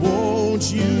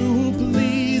Won't you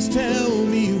please tell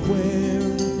me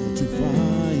where to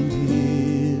find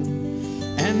him?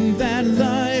 And that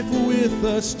life with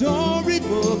a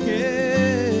storybook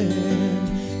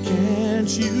end.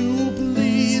 Can't you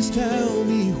please tell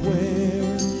me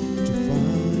where to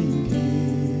find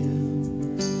him?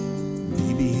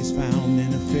 Maybe he's found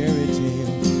in a fairy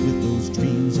tale with those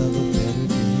dreams of a better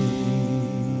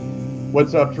day.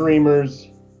 What's up, dreamers?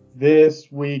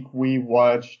 This week we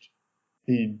watched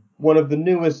one of the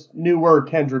newer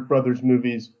Kendrick Brothers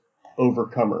movies,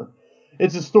 Overcomer.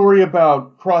 It's a story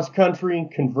about cross-country,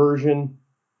 conversion,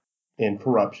 and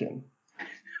corruption.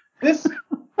 This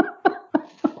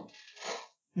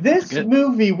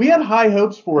movie, we had high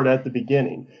hopes for it at the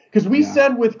beginning. Because we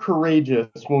said with Courageous,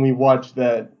 when we watched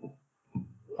that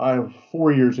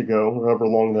 4 years ago, or however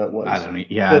long that was. I don't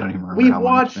even remember. We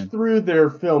watched through their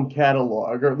film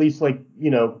catalog, or at least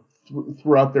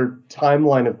throughout their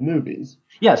timeline of movies.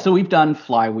 Yeah, so we've done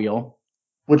Flywheel.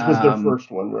 Which was their first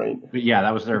one, right? But yeah,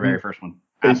 that was their very first one.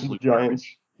 Face of the Giants.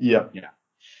 Yeah.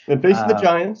 And Face of the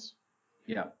Giants.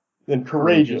 Yeah. Then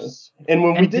Courageous. And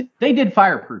when they did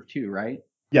Fireproof too, right?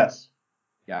 Yes.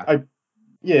 Yeah.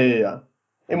 Yeah.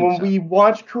 And when we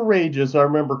watched Courageous, I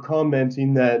remember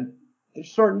commenting that they're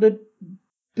starting to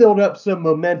build up some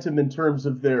momentum in terms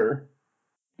of their...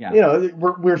 Yeah.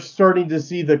 We're starting to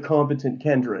see the competent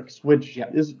Kendricks, which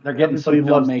is... They're getting some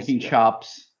filmmaking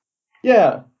chops.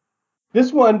 Yeah.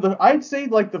 This one, I'd say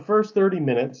the first 30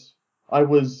 minutes, I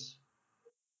was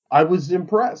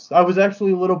impressed. I was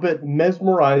actually a little bit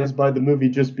mesmerized by the movie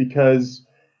just because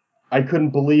I couldn't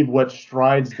believe what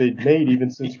strides they'd made even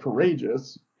since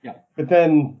Courageous. Yeah. But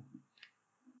then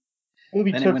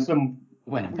movie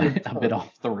went a bit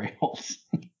off the rails.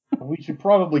 We should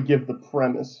probably give the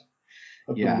premise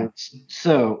of the movie.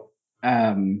 So,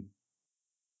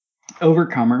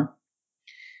 Overcomer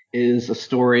is a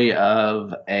story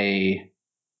of a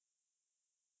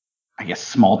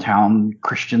small town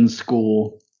Christian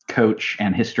school coach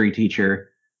and history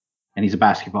teacher, and he's a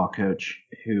basketball coach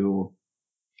who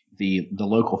the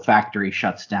local factory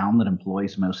shuts down that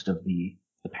employs most of the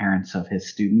parents of his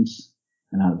students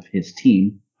and of his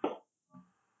team.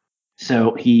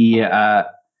 So he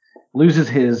loses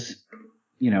his,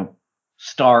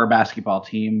 star basketball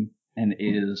team and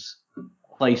is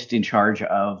placed in charge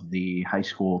of the high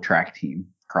school track team,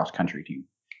 cross country team.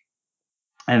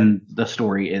 And the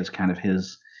story is kind of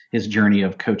his journey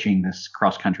of coaching this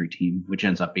cross country team, which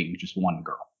ends up being just one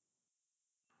girl.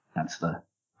 That's the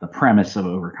premise of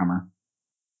Overcomer.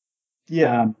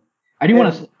 Yeah. I do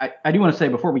want to say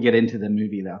before we get into the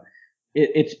movie though,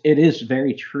 it is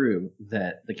very true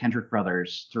that the Kendrick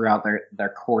Brothers throughout their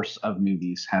course of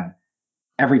movies have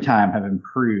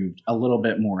improved a little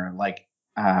bit more. Like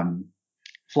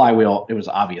Flywheel, it was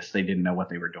obvious they didn't know what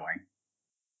they were doing.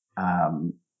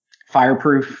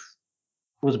 Fireproof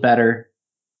was better.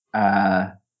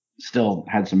 Still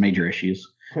had some major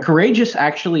issues. Courageous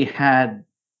actually had,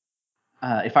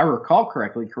 if I recall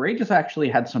correctly,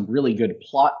 had some really good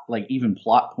plot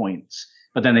points,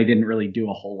 but then they didn't really do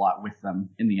a whole lot with them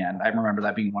in the end. I remember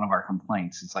that being one of our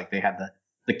complaints. It's like they had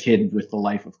the kid with the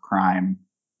life of crime,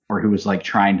 or who was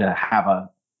trying to have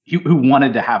who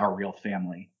wanted to have a real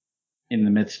family in the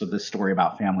midst of this story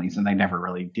about families, and they never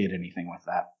really did anything with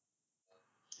that.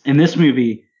 In this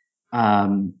movie,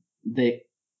 they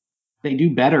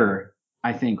do better,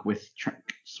 I think, with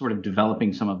sort of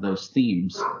developing some of those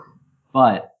themes.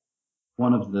 But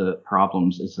one of the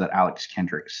problems is that Alex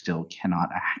Kendrick still cannot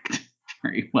act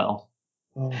very well.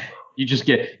 Oh. You just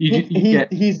get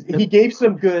he gave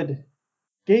some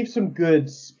good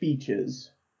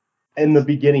speeches in the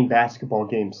beginning basketball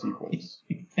game sequence,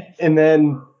 and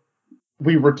then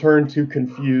we return to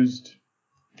confused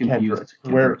Kendrick.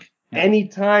 Where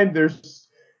anytime there's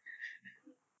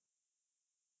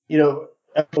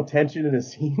tension in a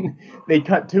scene, they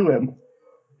cut to him,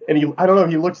 and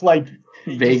he looks like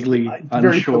vaguely very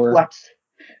unsure. Perplexed.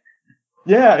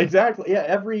 Yeah, exactly. Yeah,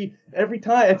 every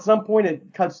time at some point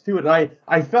it cuts to it, and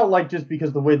I felt like just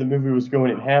because the way the movie was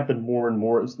going, it happened more and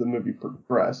more as the movie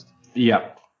progressed.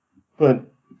 Yeah. But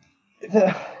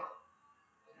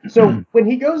so when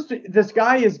he goes to, this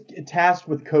guy is tasked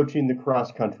with coaching the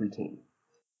cross country team,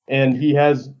 and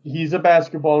he's a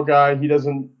basketball guy. He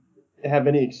doesn't have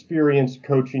any experience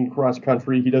coaching cross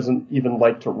country. He doesn't even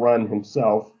like to run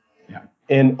himself. Yeah.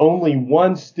 And only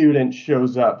one student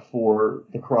shows up for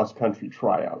the cross country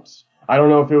tryouts. I don't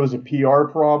know if it was a PR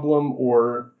problem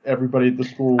or everybody at the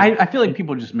school. I feel like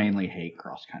people just mainly hate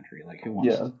cross country. Like, who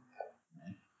wants to?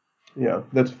 Yeah,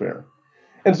 that's fair.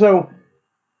 And so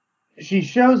she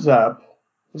shows up.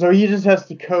 So he just has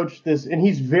to coach this, and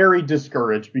he's very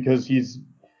discouraged because he's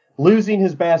losing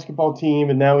his basketball team,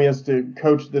 and now he has to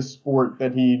coach this sport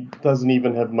that he doesn't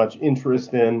even have much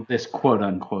interest in. This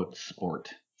quote-unquote sport.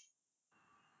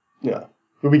 Yeah.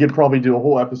 But we could probably do a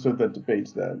whole episode that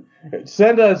debates that.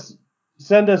 Send us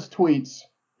tweets.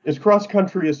 Is cross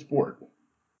country a sport?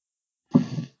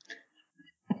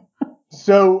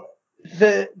 So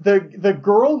the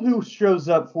girl who shows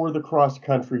up for the cross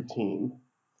country team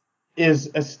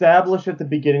is established at the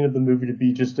beginning of the movie to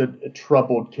be just a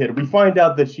troubled kid. We find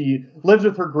out that she lives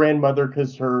with her grandmother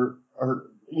because her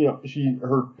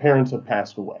parents have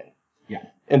passed away. Yeah.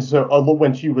 And so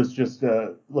when she was just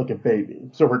like a baby,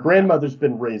 so her grandmother's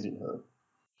been raising her,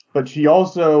 but she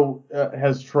also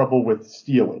has trouble with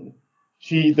stealing.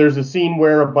 There's a scene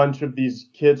where a bunch of these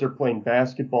kids are playing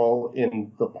basketball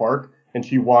in the park, and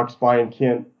she walks by and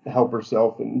can't help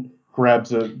herself and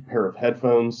grabs a pair of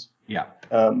headphones. Yeah.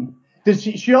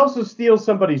 She also steals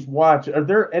somebody's watch? Is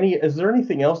there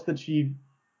anything else that she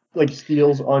like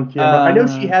steals on camera? I know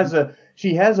she has a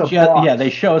box. Yeah,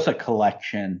 they show us a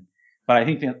collection, but I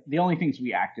think the only things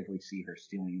we actively see her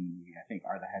stealing in the movie, I think,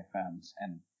 are the headphones,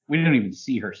 and we don't even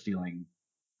see her stealing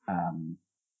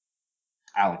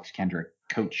Alex Kendrick,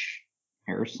 Coach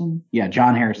Harrison. Yeah,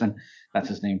 John Harrison, that's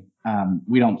his name.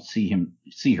 We don't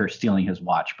see her stealing his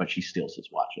watch, but she steals his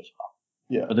watch as well.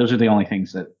 Yeah. But those are the only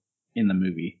things that in the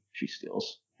movie she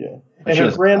steals. Yeah. And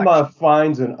her grandma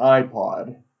finds an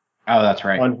iPod. Oh, that's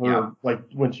right. On her, like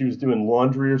when she was doing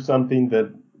laundry or something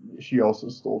that she also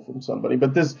stole from somebody.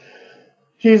 But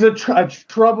she's a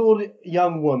troubled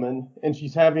young woman, and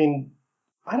she's having,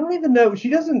 I don't even know, she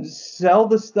doesn't sell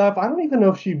the stuff. I don't even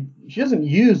know if she doesn't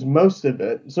use most of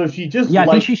it. So she just I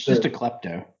think she's just a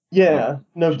klepto. Yeah,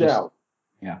 no doubt.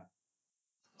 Yeah.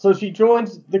 So she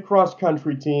joins the cross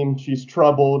country team. She's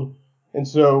troubled. And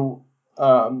so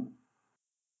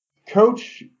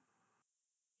Coach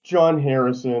John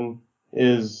Harrison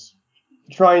is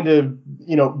trying to,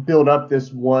 build up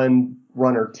this one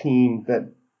runner team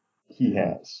that he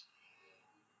has.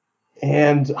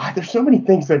 And there's so many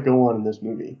things that go on in this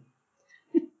movie.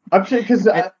 I'm sure because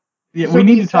we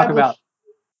need to talk about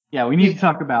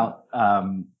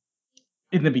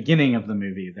in the beginning of the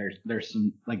movie. There's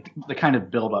some like the kind of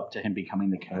build up to him becoming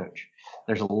the coach.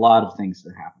 There's a lot of things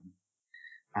that happen.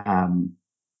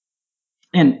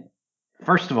 And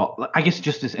first of all, I guess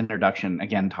just this introduction,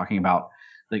 again, talking about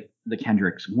the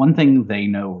Kendricks, one thing they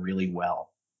know really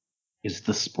well is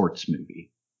the sports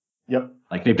movie. Yep.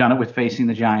 Like they've done it with Facing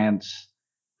the Giants.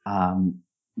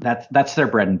 That's their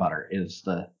bread and butter is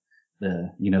the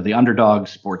underdog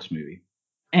sports movie.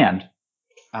 And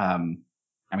I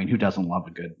mean, who doesn't love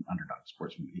a good underdog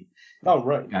sports movie? Oh,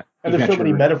 right. And there's so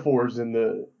many metaphors in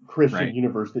the Christian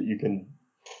universe that you can.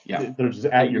 Yeah. They're just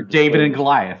at your David and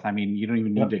Goliath. I mean, you don't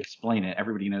even need to explain it.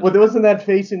 Everybody knows. Well, wasn't that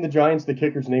Facing the Giants? The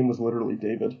kicker's name was literally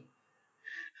David.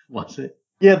 Was it?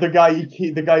 Yeah, the guy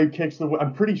who kicks the.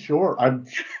 I'm pretty sure.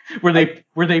 Were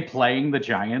they playing the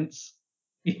Giants?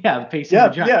 Yeah, Facing the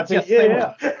Giants.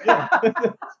 Yeah.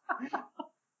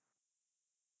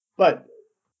 But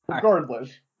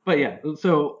regardless. But yeah,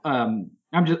 so I'm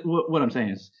just what I'm saying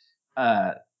is,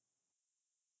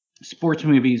 sports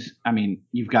movies. I mean,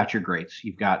 you've got your greats.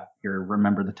 You've got your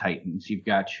Remember the Titans. You've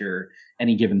got your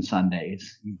Any Given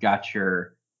Sundays. You've got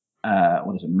your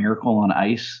Miracle on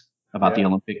Ice about the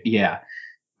Olympic. Yeah,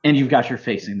 and you've got your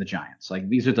Facing the Giants. Like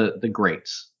these are the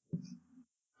greats.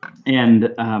 And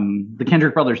the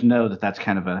Kendrick brothers know that that's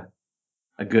kind of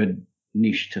a good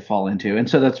niche to fall into, and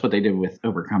so that's what they did with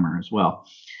Overcomer as well.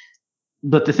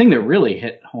 But the thing that really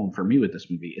hit home for me with this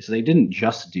movie is they didn't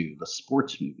just do the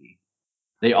sports movie.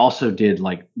 They also did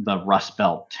like the Rust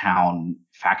Belt town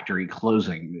factory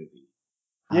closing movie.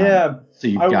 Yeah. So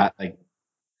you've got like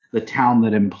the town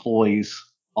that employs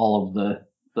all of the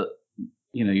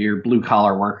your blue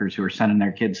collar workers who are sending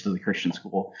their kids to the Christian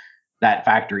school. That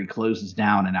factory closes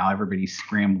down, and now everybody's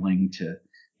scrambling to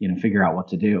figure out what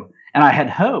to do. And I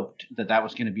had hoped that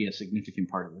was going to be a significant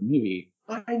part of the movie.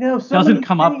 I know. Doesn't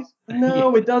come up.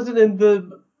 No, it doesn't. In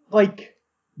the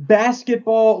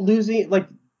basketball losing,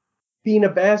 being a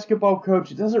basketball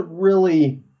coach, it doesn't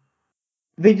really.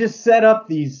 They just set up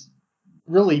these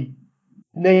really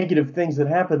negative things that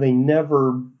happen. They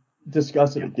never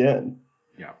discuss it again.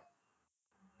 Yeah.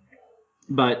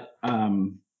 But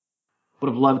would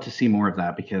have loved to see more of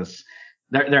that because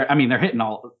they're hitting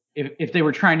all. If they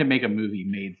were trying to make a movie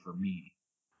made for me,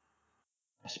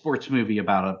 a sports movie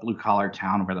about a blue collar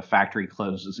town where the factory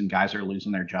closes and guys are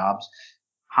losing their jobs,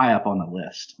 high up on the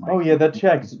list. Oh yeah, that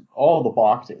checks all the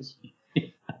boxes.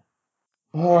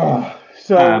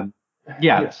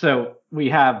 So we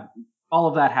have all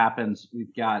of that happens.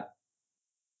 We've got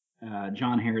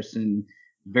John Harrison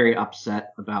very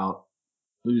upset about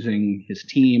losing his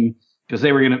team because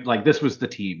they were gonna like this was the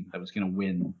team that was gonna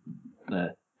win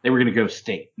they were gonna go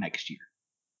state next year.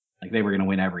 Like they were gonna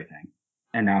win everything,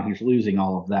 and now he's losing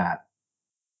all of that.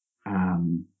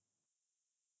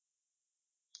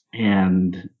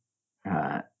 And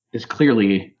is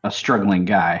clearly a struggling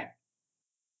guy.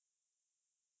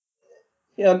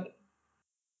 Yeah,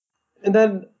 and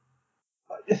then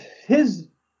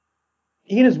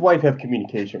he and his wife have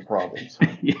communication problems.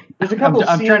 Yeah. There's a couple.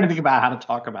 I'm trying to think about how to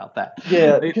talk about that.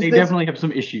 Yeah, they definitely have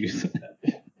some issues.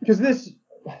 Because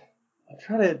I'm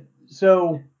trying to.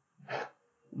 So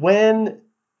when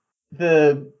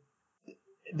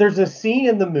there's a scene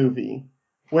in the movie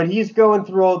when he's going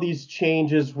through all these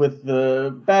changes with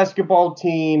the basketball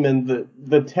team, and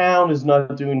the town is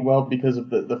not doing well because of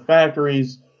the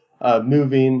factories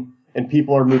moving, and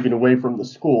people are moving away from the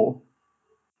school.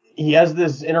 He has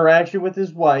this interaction with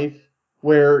his wife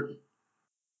where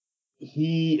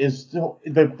he is still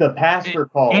the pastor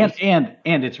calls, and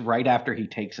it's right after he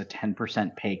takes a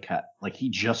 10% pay cut. Like he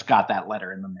just got that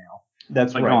letter in the mail.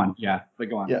 That's right. Go on. Yeah, but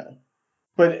go on. Yeah,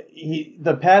 but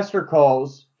the pastor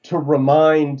calls to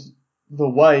remind the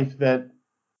wife that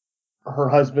her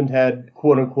husband had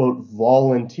quote unquote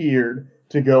volunteered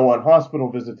to go on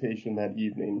hospital visitation that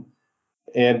evening,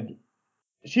 and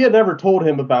she had never told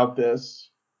him about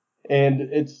this,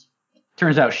 and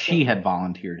turns out she had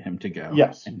volunteered him to go.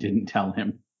 Yes. And didn't tell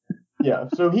him. Yeah,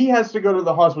 so he has to go to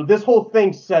the hospital. This whole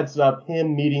thing sets up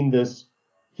him meeting this.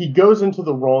 He goes into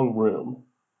the wrong room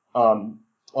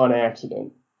on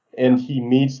accident, and he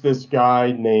meets this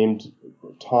guy named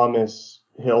Thomas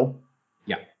Hill.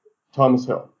 Yeah. Thomas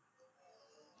Hill.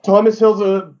 Thomas Hill's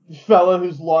a fella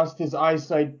who's lost his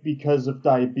eyesight because of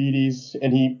diabetes,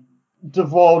 and he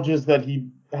divulges that he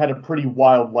had a pretty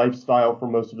wild lifestyle for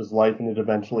most of his life, and it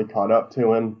eventually caught up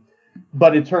to him.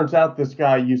 But it turns out this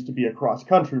guy used to be a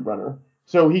cross-country runner.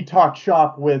 So he talked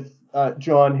shop with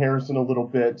John Harrison a little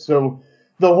bit. So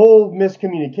the whole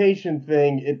miscommunication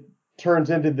thing, it turns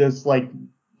into this like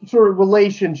sort of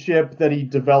relationship that he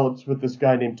develops with this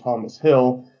guy named Thomas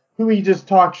Hill, who he just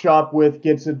talks shop with,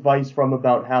 gets advice from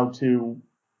about how to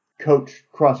coach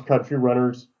cross-country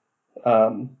runners.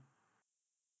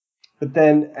 But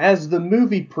then as the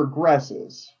movie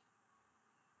progresses,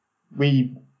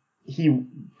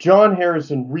 John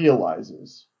Harrison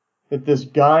realizes that this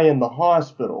guy in the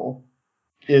hospital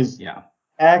is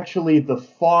actually the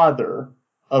father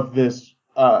of this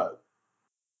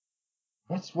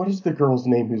what is the girl's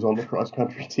name who's on the cross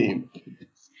country team?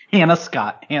 Hannah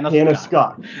Scott. Hannah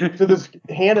Scott. So this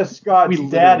Hannah Scott's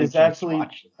dad is actually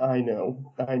I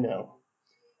know.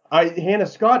 Hannah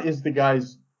Scott is the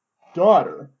guy's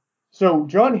daughter. So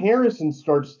John Harrison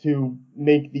starts to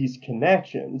make these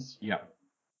connections. Yeah.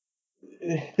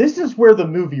 This is where the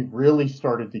movie really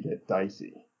started to get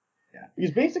dicey. Yeah.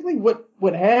 Because basically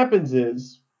what happens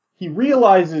is he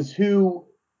realizes who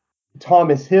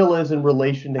Thomas Hill is in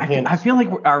relation to Hannah. I feel like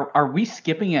are we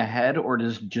skipping ahead, or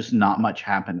does just not much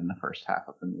happen in the first half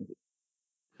of the movie?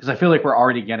 Because I feel like we're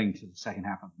already getting to the second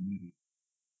half of the movie.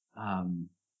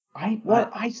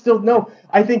 I still know.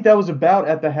 I think that was about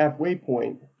at the halfway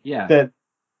point. Yeah. That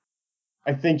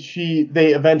I think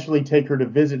they eventually take her to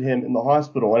visit him in the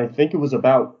hospital, and I think it was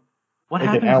about what like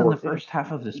happens an hour in the first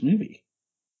half of this movie.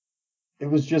 It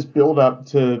was just build up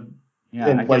to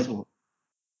I guess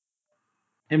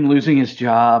him losing his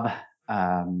job,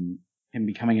 him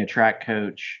becoming a track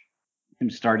coach,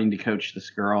 him starting to coach this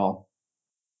girl.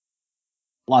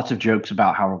 Lots of jokes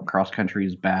about how cross country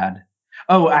is bad.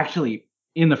 Oh, actually,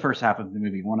 in the first half of the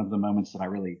movie, one of the moments that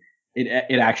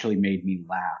it actually made me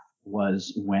laugh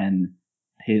was when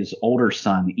his older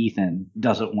son, Ethan,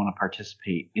 doesn't want to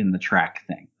participate in the track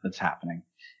thing that's happening.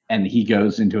 And he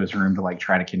goes into his room to like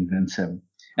try to convince him.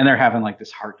 And they're having like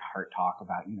this heart-to-heart talk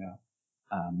about,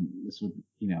 this would,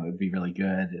 it'd be really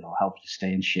good. It'll help you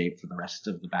stay in shape for the rest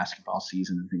of the basketball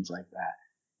season and things like that.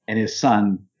 And his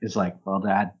son is like, well,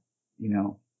 Dad,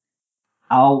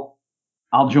 I'll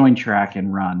join track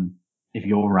and run if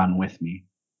you'll run with me.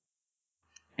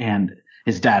 And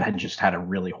his dad had just had a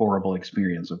really horrible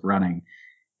experience of running.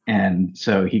 And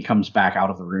so he comes back out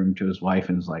of the room to his wife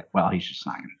and is like, well, he's just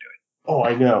not going to do it. Oh,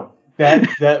 I know.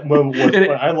 That moment was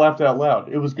fun. I laughed out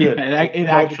loud. It was good. Yeah, it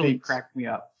actually cracked me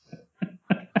up.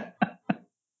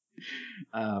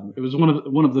 It was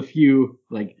one of the few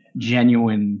like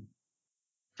genuine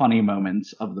funny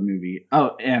moments of the movie.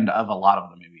 Oh, and of a lot of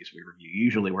the movies we review.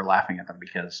 Usually we're laughing at them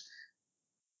because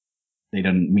they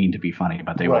didn't mean to be funny,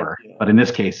 but they were. Yeah. But in this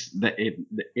case,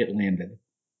 it landed.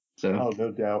 So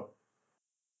no doubt.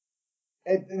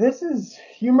 This is,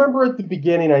 you remember at the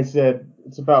beginning I said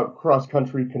it's about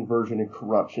cross-country conversion and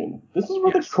corruption. This is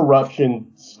where the Yes.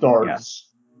 corruption starts. Yes.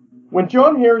 When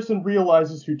John Harrison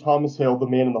realizes who Thomas Hale, the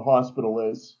man in the hospital,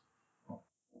 is,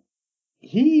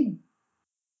 he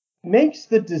makes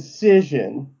the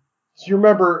decision. So you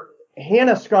remember,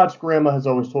 Hannah Scott's grandma has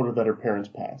always told her that her parents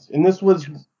passed. And this was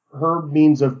her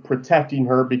means of protecting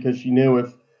her because she knew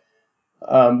if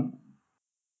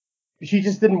she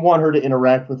just didn't want her to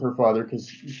interact with her father because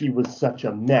he was such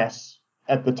a mess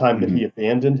at the time that he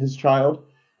abandoned his child.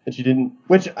 And she didn't,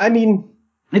 which, I mean,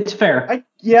 It's fair. I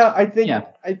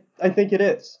think it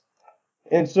is.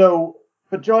 And so,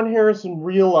 but John Harrison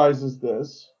realizes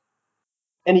this,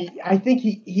 and I think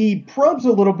he probes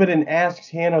a little bit and asks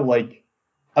Hannah, like,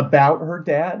 about her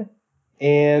dad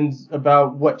and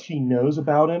about what she knows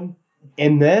about him,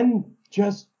 and then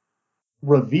just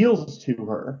reveals to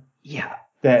her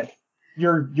that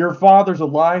your father's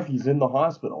alive, he's in the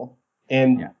hospital,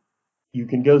 and you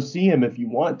can go see him if you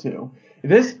want to.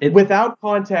 This without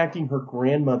contacting her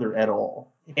grandmother at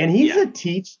all. And he's a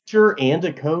teacher and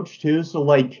a coach too, so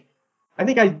like I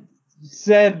think I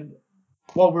said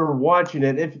while we were watching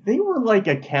it, if they were like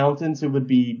accountants, it would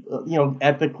be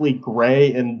ethically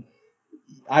gray, and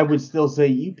I would still say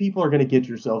you people are going to get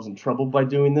yourselves in trouble by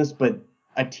doing this. But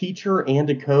a teacher and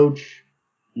a coach,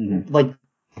 like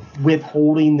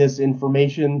withholding this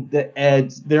information,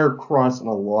 they're crossing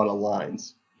a lot of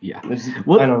lines. Yeah.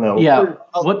 I don't know. Yeah.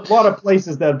 A lot of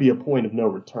places that would be a point of no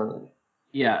return.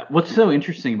 Yeah. What's so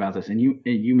interesting about this, and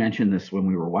you mentioned this when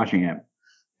we were watching it,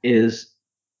 is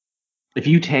if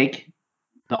you take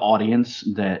the audience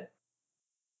that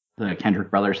the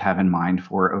Kendrick brothers have in mind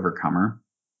for Overcomer,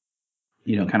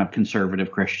 kind of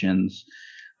conservative Christians,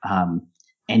 and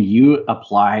you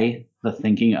apply the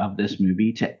thinking of this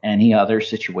movie to any other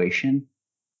situation,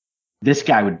 this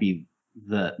guy would be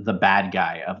the bad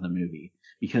guy of the movie,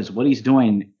 because what he's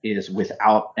doing is,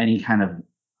 without any kind of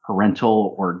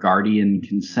parental or guardian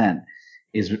consent,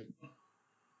 is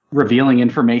revealing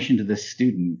information to this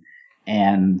student.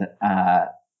 And I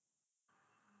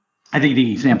think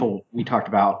the example we talked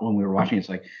about when we were watching is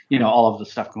like, all of the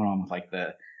stuff going on with like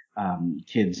the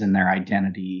kids and their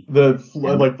identity.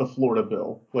 Like the Florida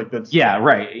bill. Like that's. Yeah,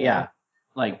 right. Yeah.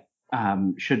 Like,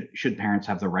 should parents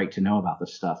have the right to know about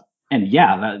this stuff? And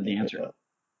the answer.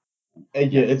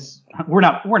 It's we're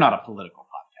not a political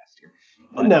podcast here.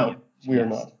 But, no, we are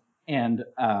not. And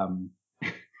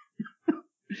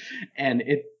and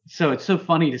so it's so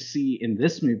funny to see in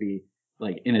this movie,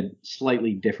 like in a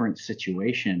slightly different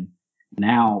situation,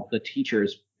 now the teacher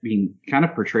is being kind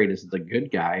of portrayed as the good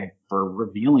guy for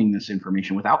revealing this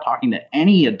information without talking to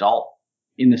any adult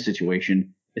in the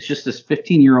situation. It's just this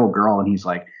 15-year-old girl, and he's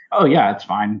like, "Oh yeah, it's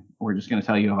fine. We're just going to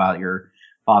tell you about your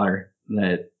father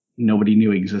that nobody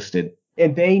knew existed."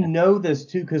 And they know this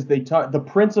too because they taught. The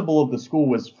principal of the school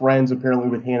was friends apparently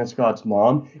with Hannah Scott's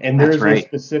mom, and there's a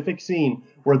specific scene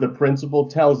where the principal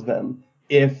tells them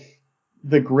if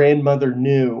the grandmother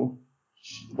knew,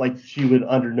 like she would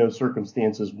under no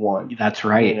circumstances want. That's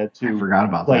right. I forgot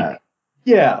about that.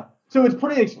 Yeah. So it's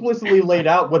pretty explicitly laid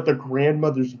out what the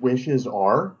grandmother's wishes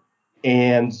are,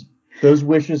 and those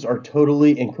wishes are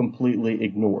totally and completely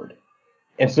ignored.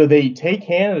 And so they take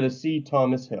Hannah to see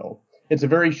Thomas Hill. It's a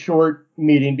very short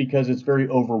meeting because it's very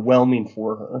overwhelming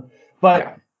for her.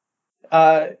 But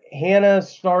Hannah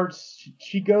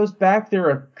she goes back there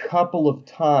a couple of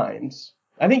times.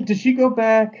 I think, did she go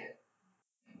back?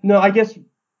 No, I guess.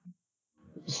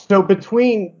 So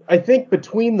between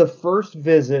the first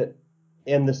visit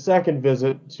and the second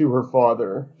visit to her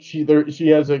father, she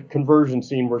has a conversion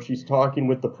scene where she's talking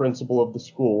with the principal of the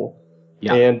school.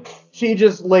 Yeah. And she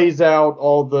just lays out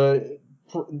all the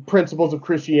principles of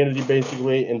Christianity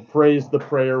basically and prays the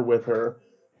prayer with her,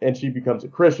 and she becomes a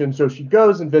Christian. So she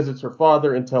goes and visits her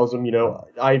father and tells him,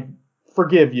 I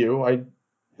forgive you. I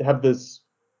have this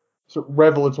sort of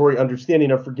revelatory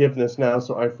understanding of forgiveness now,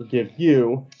 so I forgive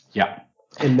you. Yeah.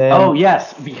 And then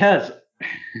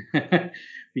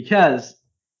because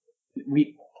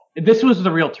this was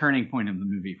the real turning point of the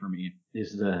movie for me,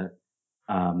 is the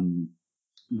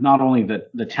not only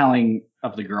the telling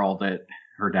of the girl that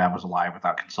her dad was alive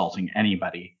without consulting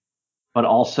anybody, but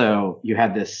also you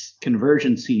had this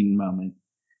conversion scene moment,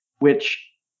 which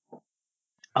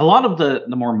a lot of the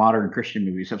more modern Christian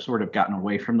movies have sort of gotten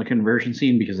away from the conversion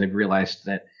scene because they've realized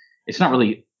that it's not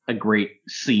really a great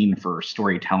scene for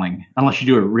storytelling unless you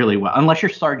do it really well. Unless you're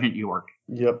Sergeant York.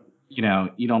 Yep. You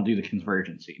don't do the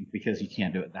conversion scene because you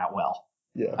can't do it that well.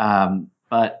 Yeah.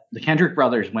 But the Kendrick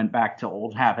brothers went back to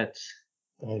old habits.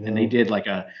 And they did like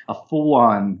a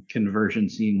full-on conversion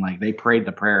scene. Like they prayed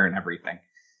the prayer and everything.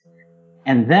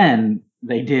 And then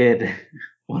they did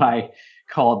what I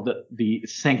called the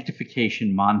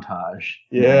sanctification montage.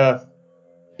 Yeah.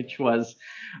 Which was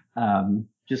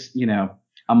just,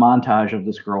 a montage of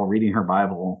this girl reading her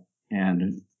Bible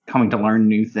and coming to learn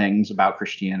new things about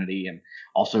Christianity, and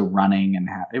also running. And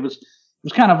it was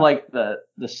kind of like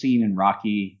the scene in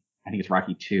Rocky, I think it's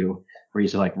Rocky 2, where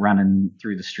he's like running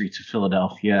through the streets of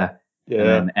Philadelphia, and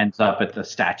then ends up at the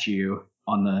statue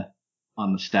on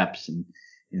the steps, and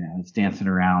it's dancing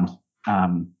around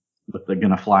with the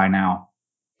Gonna Fly Now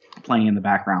playing in the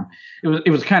background.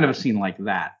 It was kind of a scene like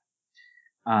that,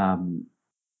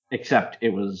 except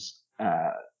it was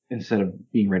instead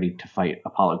of being ready to fight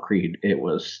Apollo Creed, it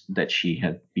was that she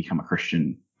had become a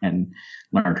Christian and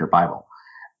learned her Bible.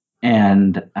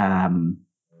 And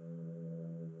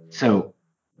so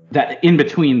that in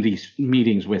between these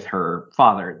meetings with her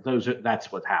father, that's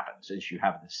what happens, is you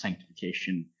have this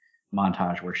sanctification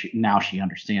montage where she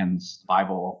understands the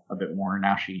Bible a bit more.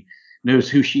 Now she knows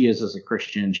who she is as a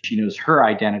Christian. She knows her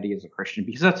identity as a Christian,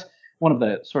 because that's one of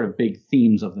the sort of big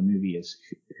themes of the movie is,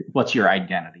 what's your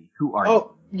identity? Who are you?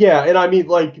 Oh, yeah. And I mean,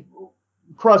 like,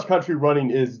 cross country running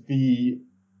is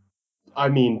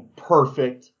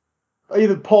perfect.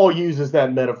 Even Paul uses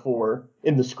that metaphor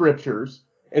in the scriptures.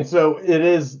 And so it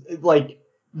is like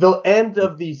the end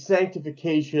of the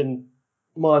sanctification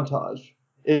montage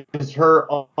is her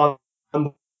on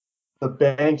the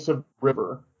banks of the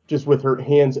river, just with her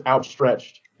hands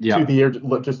outstretched to the air,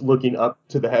 just looking up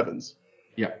to the heavens.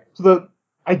 Yeah. So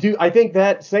I think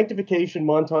that sanctification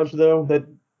montage, though, that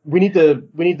we need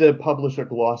to publish a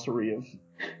glossary of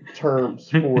terms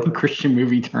for Christian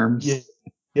movie terms.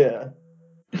 Yeah.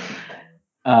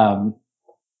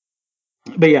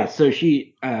 But yeah, so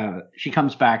she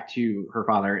comes back to her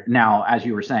father now, as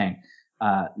you were saying,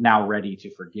 now ready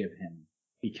to forgive him,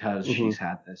 because she's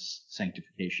had this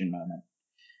sanctification moment.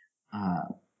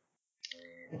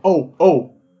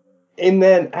 And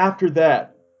then after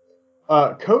that,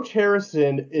 Coach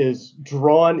Harrison is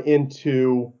drawn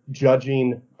into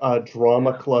judging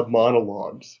drama club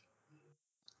monologues.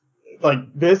 Like,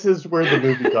 this is where the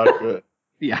movie got good.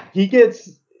 Yeah.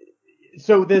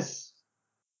 So this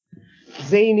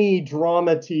zany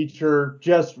drama teacher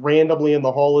just randomly in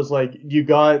the hall is like,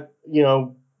 are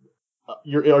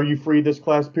you free this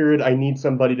class period? I need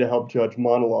somebody to help judge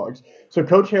monologues. So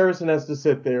Coach Harrison has to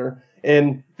sit there,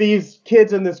 and these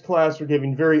kids in this class are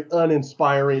giving very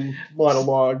uninspiring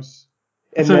monologues.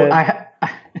 And so then, I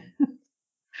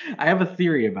have a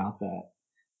theory about that.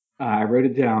 I wrote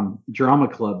it down. Drama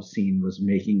club scene was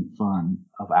making fun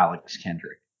of Alex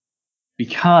Kendrick,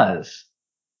 because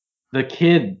the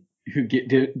kid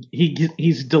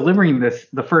he's delivering this,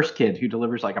 the first kid who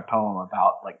delivers like a poem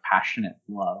about like passionate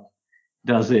love,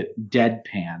 does it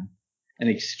deadpan and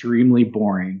extremely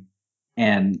boring,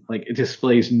 and like it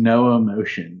displays no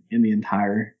emotion in the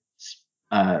entire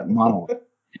monologue.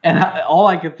 And all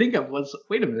I could think of was,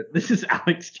 wait a minute, this is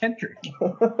Alex Kendrick.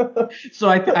 So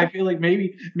I feel like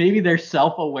maybe they're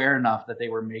self-aware enough that they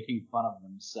were making fun of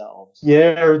themselves.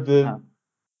 Yeah, or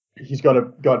he's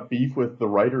got beef with the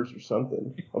writers or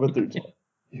something. I bet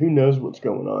who knows what's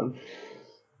going on.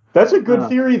 That's a good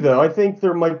theory, though. I think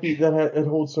there might be that it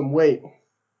holds some weight.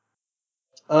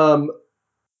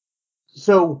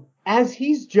 So as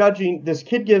he's judging, this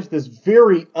kid gives this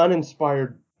very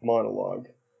uninspired monologue,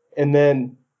 and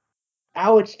then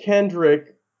Alex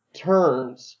Kendrick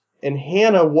turns, and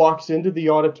Hannah walks into the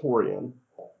auditorium,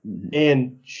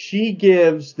 and she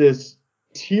gives this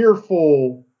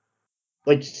tearful,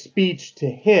 like, speech to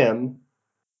him,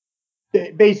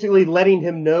 basically letting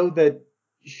him know that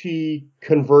she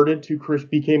converted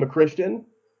became a Christian.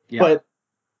 Yeah. But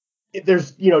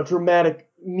there's, dramatic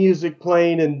music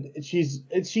playing, and she's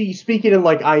speaking in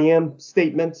like I am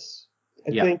statements.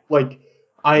 I think, like,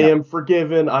 I am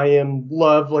forgiven, I am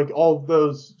loved, like all of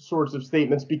those sorts of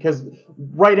statements, because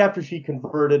right after she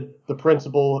converted, the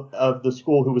principal of the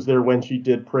school who was there when she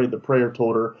did pray the prayer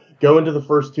told her, go into the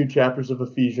first 2 chapters of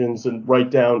Ephesians and write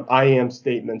down I am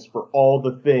statements for all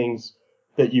the things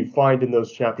that you find in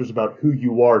those chapters about who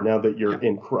you are now that you're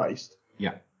in Christ.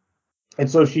 Yeah. And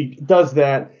so she does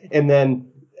that, and then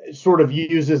sort of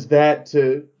uses that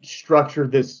to structure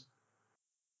this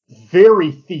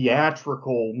very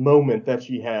theatrical moment that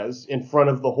she has in front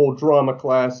of the whole drama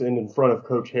class and in front of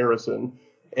Coach Harrison.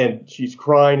 And she's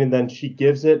crying, and then she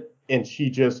gives it, and she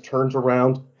just turns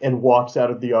around and walks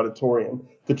out of the auditorium.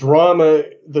 The drama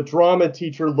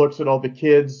teacher looks at all the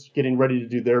kids getting ready to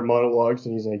do their monologues,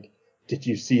 and he's like, did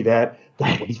you see that?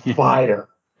 That was fire.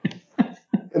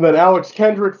 And then Alex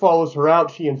Kendrick follows her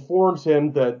out. She informs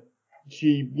him that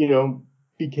she,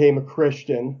 became a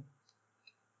Christian.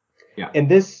 Yeah. And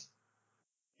this,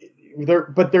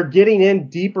 they're getting in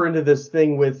deeper into this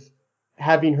thing with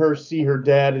having her see her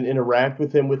dad and interact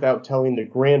with him without telling the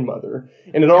grandmother.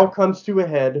 And it all comes to a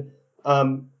head.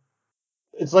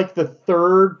 It's like the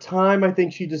third time I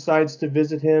think she decides to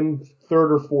visit him,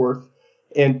 third or fourth,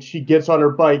 and she gets on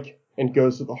her bike and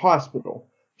goes to the hospital.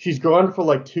 She's gone for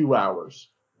like 2 hours.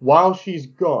 While she's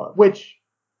gone, which,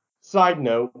 side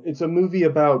note, it's a movie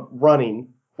about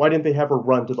running. Why didn't they have her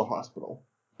run to the hospital?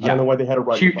 I don't know why they had her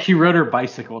run. She rode her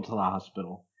bicycle to the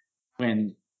hospital.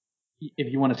 When,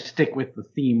 if you want to stick with the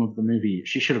theme of the movie,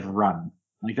 she should have run.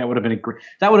 Like that would have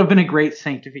been a great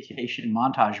sanctification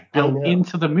montage built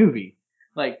into the movie.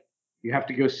 Like, you have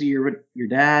to go see your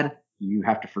dad. You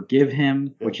have to forgive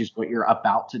him, which is what you're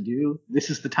about to do. This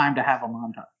is the time to have a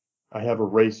montage. I have a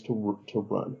race to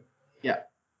run. Yeah.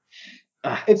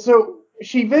 And so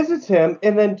she visits him,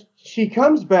 and then she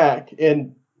comes back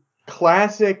in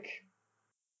classic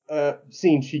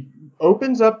scene. She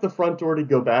opens up the front door to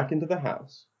go back into the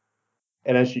house.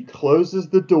 And as she closes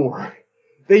the door,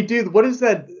 they do, what is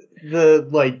that?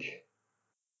 Like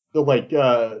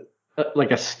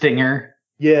a stinger.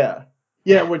 Yeah.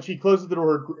 Yeah, when she closes the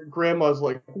door, her grandma's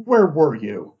like, "Where were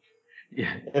you?"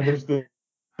 Yeah. And there's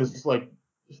this like,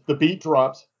 the beat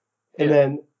drops, and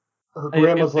then her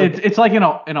grandma's like... It's like in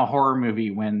a horror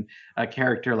movie when a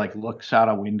character like looks out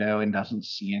a window and doesn't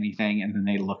see anything, and then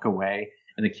they look away,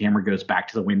 and the camera goes back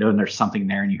to the window, and there's something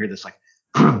there, and you hear this like...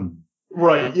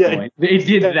 Right, yeah. It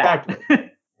did that.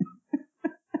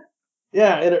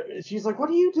 Yeah, and she's like, "What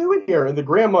are you doing here?" And the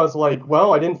grandma's like,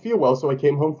 "Well, I didn't feel well, so I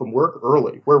came home from work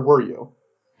early. Where were you?"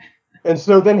 And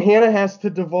so then Hannah has to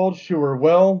divulge to her,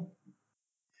 "Well,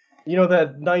 you know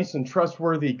that nice and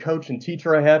trustworthy coach and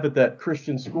teacher I have at that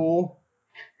Christian school?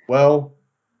 Well,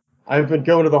 I've been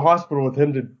going to the hospital with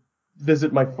him to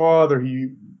visit my father.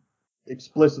 He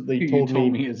explicitly told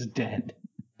me is dead."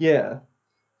 Yeah.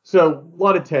 So, a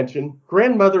lot of tension.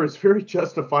 Grandmother is very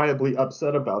justifiably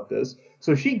upset about this.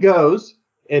 So she goes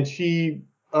and she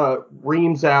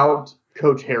reams out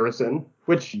Coach Harrison,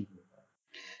 which,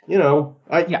 you know,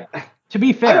 To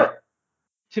be fair,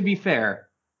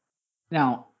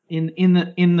 now in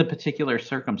the particular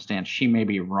circumstance, she may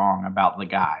be wrong about the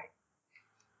guy.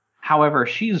 However,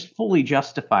 she's fully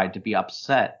justified to be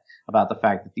upset about the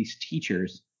fact that these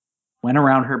teachers went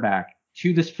around her back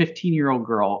to this 15-year-old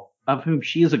girl of whom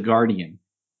she is a guardian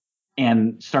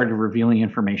and started revealing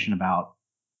information about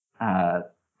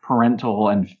parental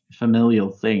and familial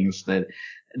things that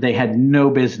they had no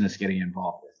business getting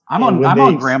involved with. I'm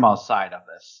on grandma's side of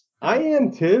this. I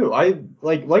am too. I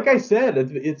like I said,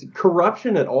 it's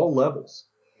corruption at all levels.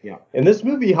 Yeah. And this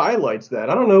movie highlights that.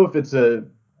 I don't know if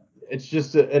it's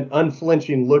just an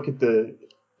unflinching look at the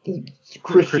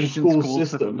Christian school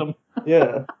system.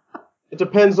 Yeah. It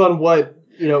depends on what,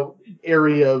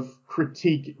 area of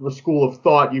critique or school of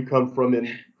thought you come from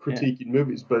in critiquing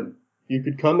movies, but you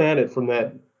could come at it from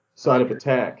that side of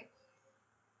attack.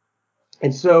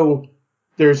 And so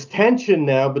there's tension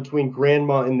now between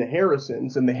Grandma and the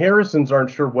Harrisons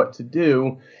aren't sure what to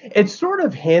do. It sort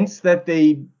of hints that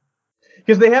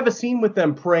because they have a scene with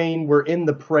them praying where in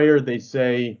the prayer they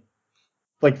say,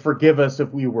 like, "Forgive us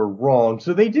if we were wrong."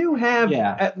 So they do have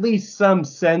at least some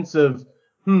sense of,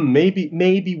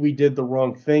 maybe we did the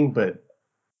wrong thing, but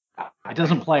it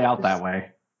doesn't play out that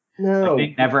way. No. Like,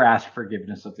 they never ask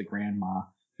forgiveness of the grandma.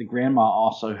 The grandma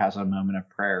also has a moment of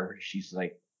prayer where she's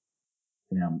like,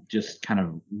 just kind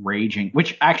of raging,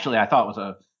 which actually I thought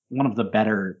was one of the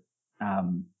better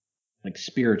like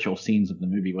spiritual scenes of the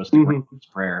movie was the grandma's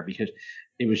prayer, because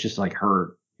it was just like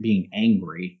her being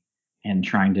angry and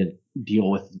trying to deal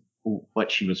with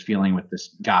what she was feeling with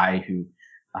this guy who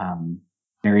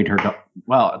married her.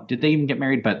 Well, did they even get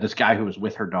married? But this guy who was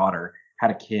with her daughter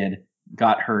had a kid,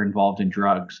 got her involved in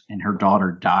drugs, and her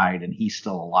daughter died, and he's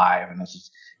still alive. And this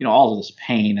is, all of this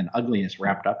pain and ugliness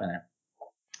wrapped up in it.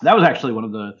 That was actually one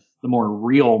of the more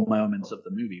real moments of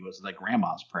the movie, was like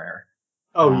grandma's prayer.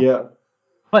 Oh, yeah.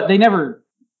 But they never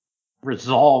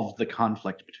resolved the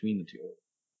conflict between the two.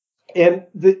 And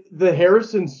the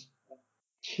Harrisons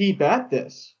keep at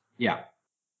this. Yeah.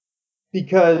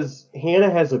 Because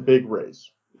Hannah has a big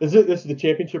race. This is the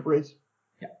championship race?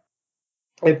 Yeah.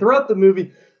 And throughout the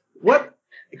movie, what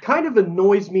kind of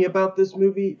annoys me about this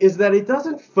movie is that it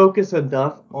doesn't focus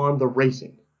enough on the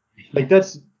racing. Like,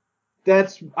 that's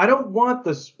I don't want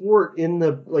the sport in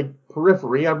the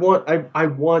periphery. I want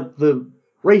the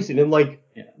racing, and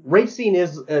racing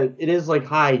is like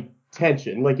high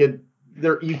tension. Like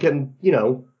you can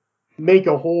make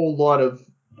a whole lot of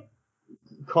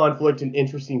conflict and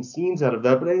interesting scenes out of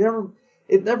that, but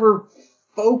it never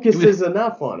focuses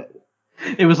enough on it.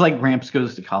 It was like Gramps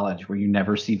Goes to College, where you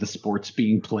never see the sports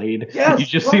being played. Yes, you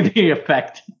just right. see the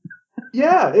effect.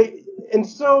 Yeah, and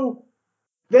so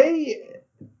they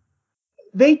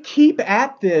keep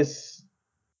at this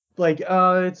like,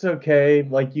 it's okay,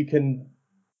 like you can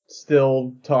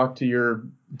still talk to your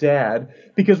dad,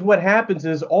 because what happens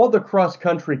is all the cross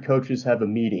country coaches have a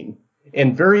meeting,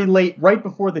 and very late, right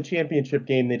before the championship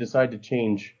game, they decide to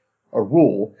change a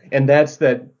rule, and that's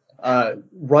that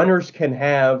runners can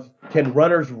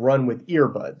runners run with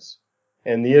earbuds.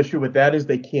 And the issue with that is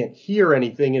they can't hear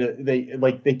anything, and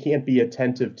they can't be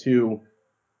attentive to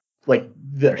like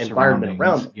the Their environment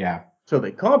around surroundings. them. Yeah. So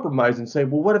they compromise and say,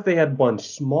 well, what if they had one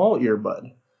small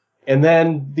earbud? And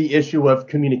then the issue of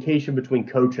communication between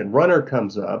coach and runner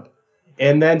comes up.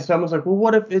 And then someone's like, well,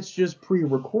 what if it's just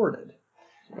pre-recorded?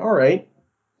 All right.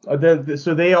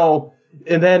 So they all,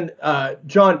 and then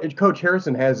Coach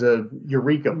Harrison has a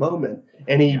eureka moment,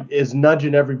 and he is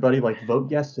nudging everybody like, vote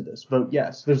yes to this, vote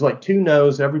yes. There's like 2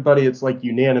 no's. Everybody, it's like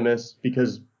unanimous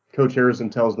because Coach Harrison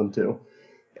tells them to.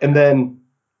 And then,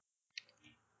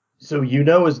 so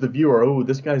as the viewer, oh,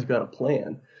 this guy's got a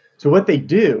plan. So what they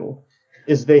do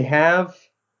is they have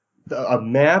a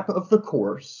map of the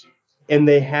course, and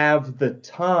they have the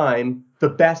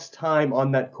best time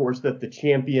on that course that the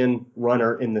champion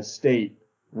runner in the state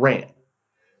ran.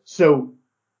 So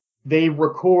they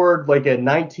record like a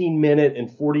 19-minute and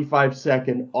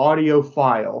 45-second audio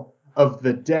file of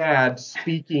the dad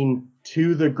speaking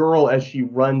to the girl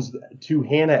to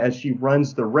Hannah as she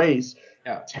runs the race,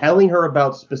 telling her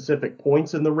about specific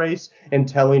points in the race and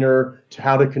telling her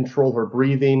how to control her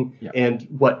breathing and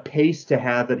what pace to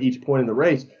have at each point in the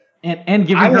race. And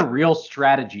giving her real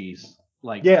strategies,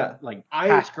 like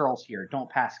pass girls here, don't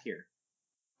pass here.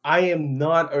 I've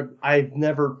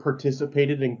never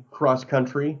participated in cross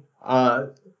country,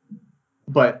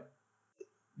 but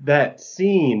that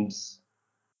seems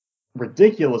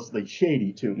ridiculously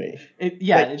shady to me.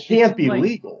 It can't be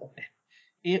legal.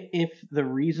 If the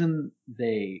reason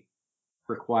they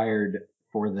required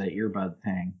for the earbud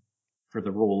thing, for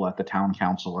the rule at the town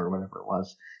council or whatever it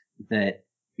was, that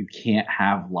you can't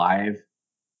have live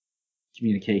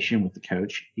communication with the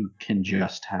coach, you can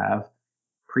just have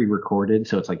pre-recorded,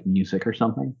 so it's like music or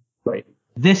something. Right.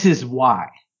 This is why.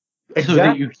 Exactly. So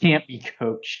that you can't be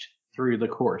coached through the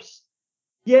course.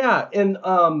 Yeah, and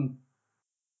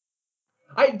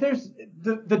there's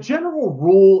the general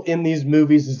rule in these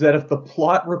movies is that if the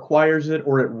plot requires it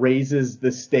or it raises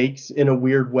the stakes in a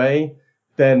weird way,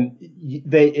 then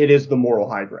it is the moral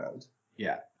high ground.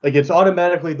 Yeah. Like it's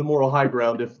automatically the moral high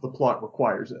ground if the plot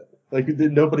requires it. Like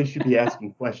nobody should be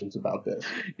asking questions about this.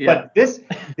 Yeah. But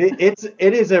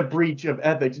it is a breach of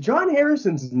ethics. John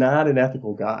Harrison's not an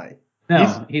ethical guy.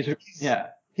 No,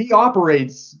 he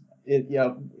operates in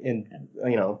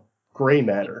gray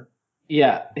matter.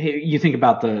 Yeah, you think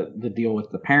about the deal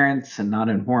with the parents and not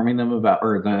informing them about,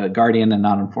 or the guardian and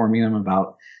not informing them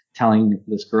about telling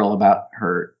this girl about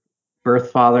her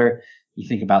birth father. You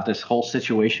think about this whole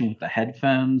situation with the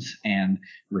headphones and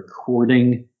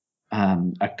recording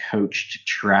a coached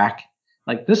track.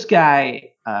 Like this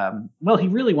guy, he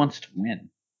really wants to win.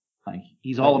 Like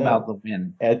he's all about the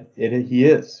win. He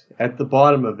is at the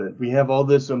bottom of it. We have all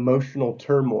this emotional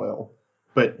turmoil,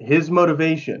 but his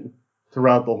motivation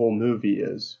throughout the whole movie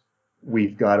is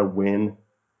we've got to win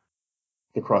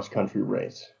the cross country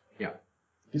race. Yeah.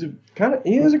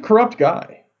 He is a corrupt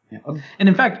guy. Yeah. And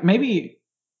in fact, maybe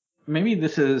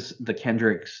this is the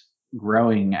Kendricks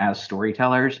growing as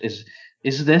storytellers.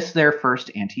 Is this their first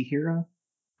anti-hero?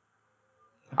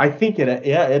 I think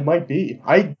it might be.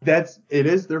 It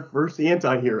is their first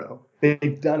anti-hero.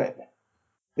 They've done it.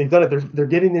 They're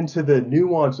getting into the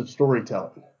nuance of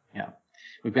storytelling. Yeah.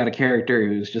 We've got a character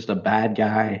who's just a bad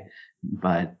guy,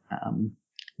 but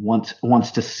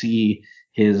wants to see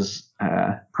his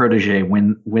protege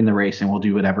win the race and will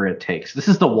do whatever it takes. This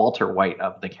is the Walter White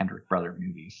of the Kendrick Brother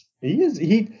movies. He is.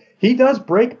 He does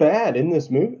break bad in this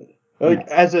movie. Like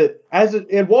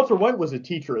and Walter White was a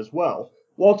teacher as well.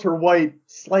 Walter White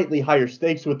slightly higher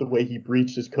stakes with the way he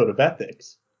breached his code of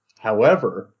ethics.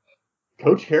 However,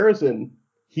 Coach Harrison,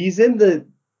 he's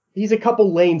a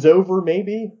couple lanes over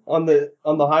maybe on the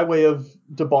highway of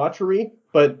debauchery,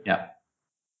 but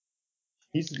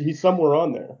he's somewhere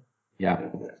on there. Yeah.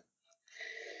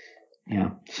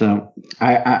 Yeah. So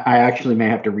I actually may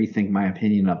have to rethink my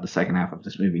opinion of the second half of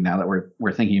this movie now that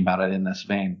we're thinking about it in this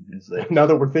vein. Now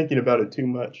that we're thinking about it too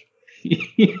much.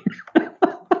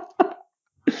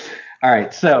 All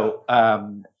right. So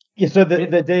so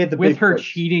the day of the with big her race.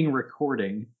 cheating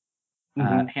recording,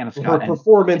 Hannah Scott, her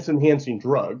performance enhancing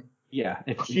drug. Yeah,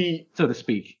 so to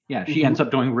speak. Yeah, she ends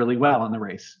up doing really well in the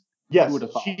race. Yes,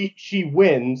 she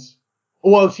wins.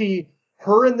 Well,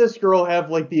 her and this girl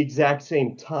have like the exact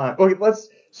same time. Okay,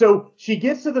 so she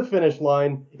gets to the finish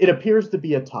line. It appears to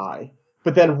be a tie.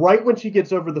 But then right when she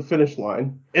gets over the finish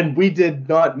line, and we did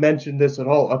not mention this at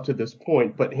all up to this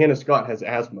point, but Hannah Scott has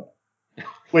asthma,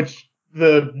 which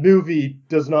the movie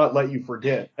does not let you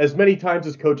forget. As many times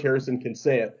as Coach Harrison can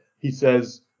say it, he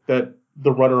says that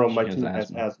the runner on my team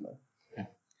has asthma. Okay.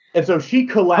 And so she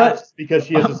collapsed because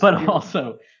she has But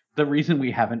also, the reason we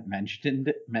haven't mentioned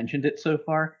it so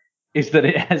far is that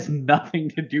it has nothing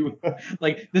to do with,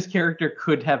 like, this character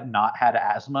could have not had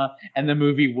asthma and the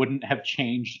movie wouldn't have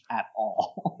changed at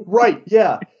all. Right,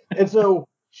 yeah. And so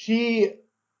she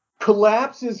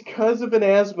collapses because of an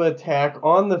asthma attack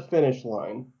on the finish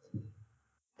line.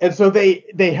 And so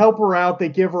they help her out, they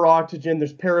give her oxygen,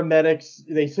 there's paramedics,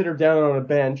 they sit her down on a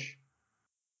bench.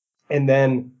 And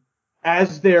then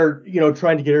as they're,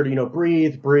 trying to get her to,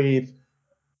 breathe,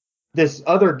 this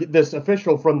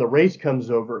official from the race comes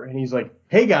over and he's like,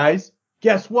 "Hey guys,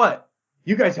 guess what?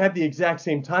 You guys had the exact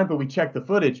same time, but we checked the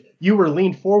footage. You were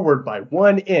leaned forward by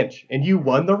 1 inch and you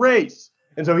won the race."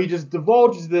 And so he just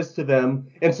divulges this to them.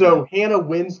 And so Hannah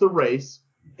wins the race.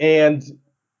 And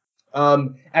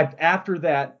after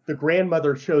that, the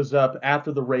grandmother shows up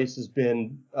after the race has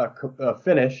been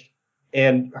finished.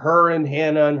 And her and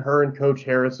Hannah and her and Coach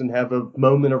Harrison have a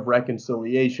moment of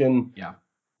reconciliation. Yeah.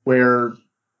 Where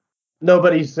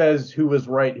nobody says who was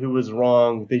right, who was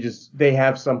wrong. They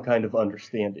have some kind of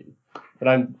understanding.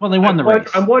 But they won the race.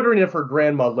 I'm wondering if her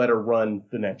grandma let her run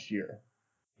the next year.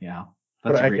 Yeah,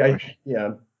 that's a great question.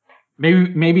 Yeah.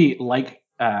 Maybe like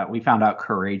we found out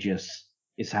Courageous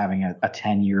is having a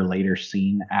 10-year later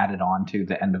scene added on to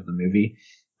the end of the movie.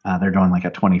 They're doing like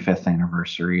a 25th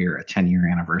anniversary or a 10-year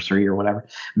anniversary or whatever.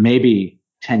 Maybe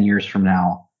 10 years from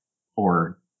now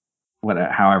or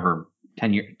however,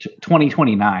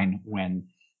 2029 when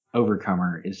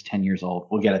Overcomer is 10 years old,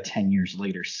 we'll get a 10 years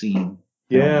later scene.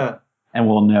 Yeah. And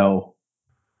we'll know.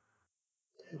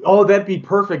 Oh, that'd be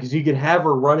perfect because you could have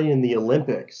her running in the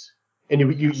Olympics. And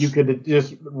you could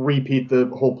just repeat the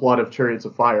whole plot of Chariots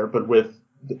of Fire, but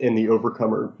in the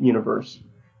Overcomer universe.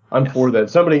 I'm for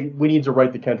that. We need to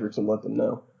write the Kendricks and let them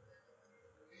know.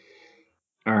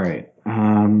 All right.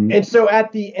 And so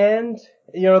at the end,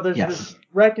 there's this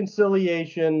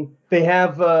reconciliation. They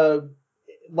have, how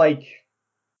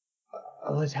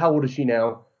old is she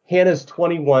now? Hannah's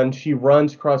 21. She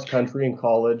runs cross country in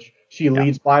college. She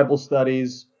leads Bible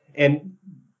studies, and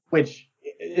which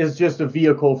is just a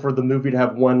vehicle for the movie to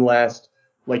have one last,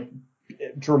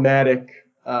 dramatic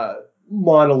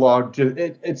monologue.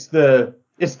 It's the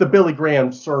Billy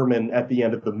Graham sermon at the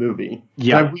end of the movie.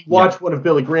 Yeah. We watch one of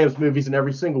Billy Graham's movies, and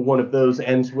every single one of those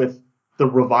ends with the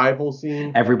revival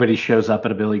scene. Everybody shows up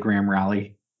at a Billy Graham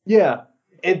rally. Yeah.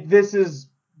 And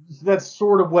that's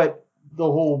sort of what the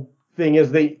whole thing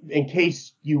is. In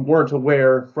case you weren't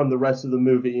aware from the rest of the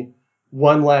movie,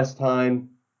 one last time,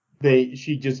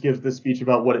 she just gives this speech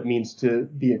about what it means to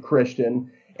be a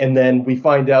Christian. And then we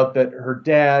find out that her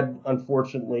dad,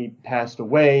 unfortunately, passed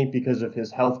away because of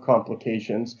his health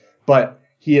complications. But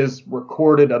he has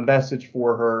recorded a message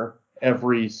for her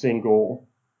every single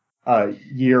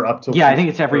year up to. Yeah, I think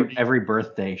it's every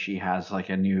birthday she has like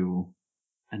a new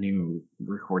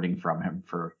recording from him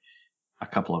for a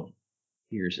couple of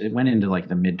years. It went into like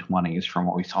the mid-20s from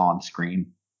what we saw on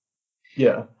screen.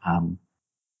 Yeah.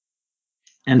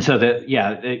 And so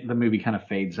the movie kind of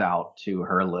fades out to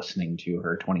her listening to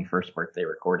her 21st birthday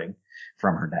recording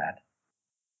from her dad.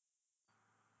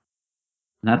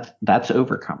 And that's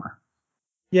Overcomer.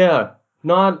 Yeah,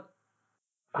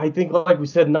 I think, like we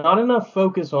said, not enough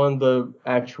focus on the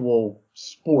actual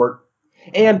sport.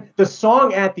 And the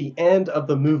song at the end of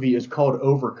the movie is called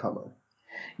Overcomer.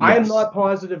 Yes. I am not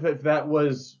positive if that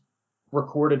was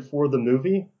recorded for the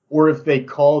movie or if they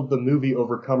called the movie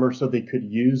Overcomer so they could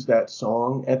use that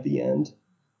song at the end.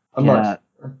 I'm not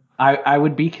sure. I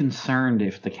would be concerned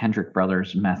if the Kendrick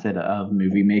Brothers method of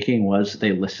movie making was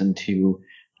they listened to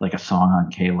like a song on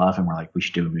K-Love and were like, we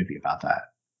should do a movie about that.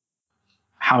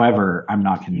 However, I'm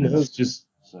not convinced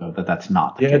so that's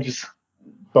not the case. Just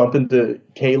bump into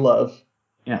K-Love.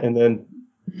 Yeah. And then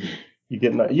you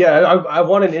get I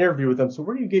want an interview with them. So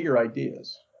where do you get your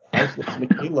ideas? I was listening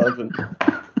to K-Love and...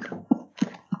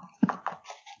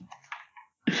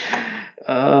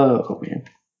 Oh, man.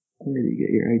 Where do you get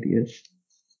your ideas?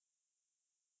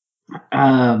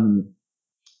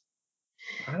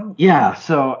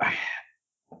 So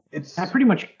that pretty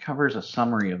much covers a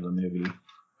summary of the movie.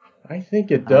 I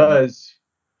think it does.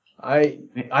 I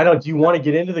don't. Do you want to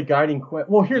get into the guiding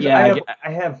question? Well,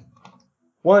 I have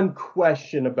one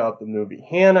question about the movie.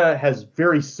 Hannah has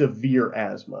very severe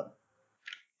asthma.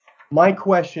 My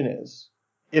question is,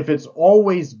 if it's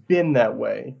always been that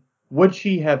way, would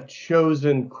she have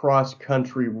chosen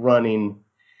cross-country running?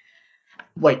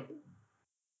 Like,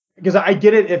 because I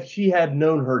get it, if she had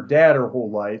known her dad her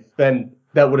whole life, then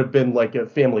that would have been like a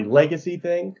family legacy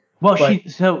thing. Well, But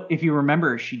so if you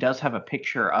remember, she does have a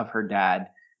picture of her dad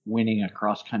winning a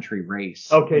cross country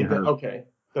race. okay, in her okay,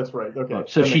 that's right. Okay, book.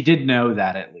 So she did know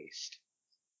that at least.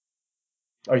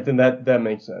 all right, then that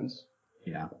makes sense.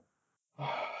 Yeah.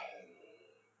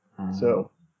 So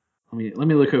let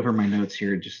me look over my notes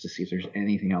here just to see if there's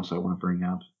anything else I want to bring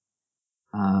up.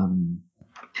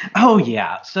 Oh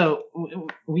yeah. So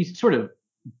we sort of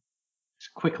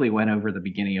quickly went over the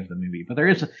beginning of the movie, but there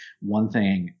is one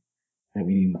thing that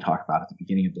we need to talk about at the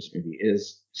beginning of this movie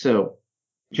is so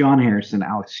John Harrison,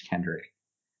 Alex Kendrick,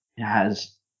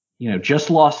 has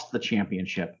just lost the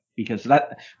championship because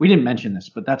that we didn't mention this,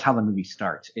 but that's how the movie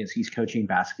starts. Is he's coaching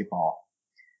basketball,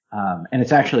 and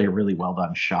it's actually a really well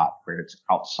done shot where it's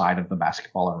outside of the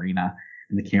basketball arena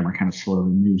and the camera kind of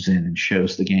slowly moves in and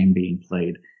shows the game being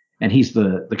played. And he's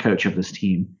the coach of this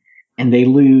team, and they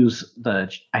lose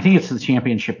I think it's the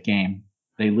championship game.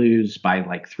 They lose by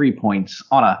like 3 points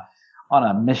on a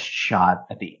missed shot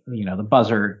at the the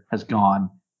buzzer has gone.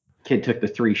 Kid took the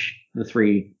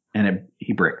three and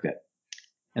he bricked it,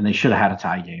 and they should have had a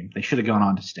tie game. They should have gone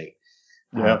on to state.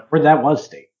 yeah, Or that was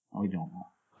state. We don't know.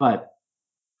 But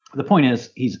the point is,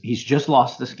 he's just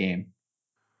lost this game.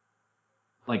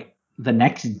 Like the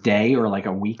next day or like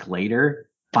a week later,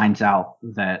 finds out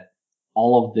that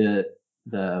all of the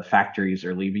factories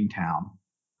are leaving town.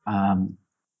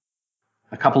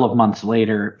 A couple of months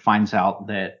later, finds out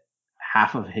that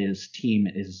half of his team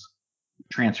is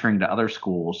transferring to other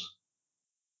schools.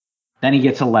 Then he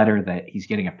gets a letter that he's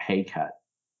getting a pay cut.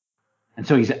 And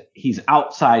so he's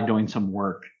outside doing some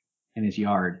work in his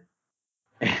yard,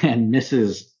 and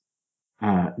Mrs.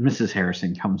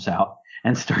 Harrison comes out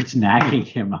and starts nagging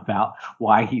him about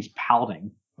why he's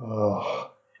pouting.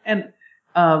 oh, And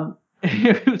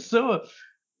it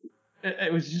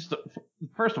was just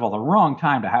first of all the wrong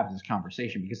time to have this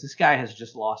conversation, because this guy has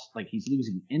just lost, like, he's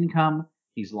losing income,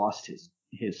 he's lost his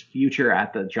future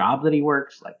at the job that he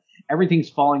works, like everything's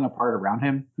falling apart around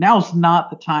him. Now's not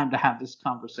the time to have this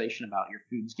conversation about your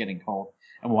food's getting cold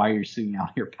and why you're sitting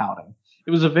out here pouting.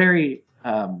 It was a very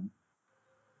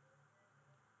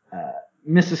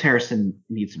Mrs. Harrison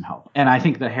needs some help. And I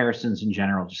think the Harrisons in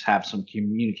general just have some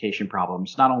communication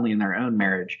problems, not only in their own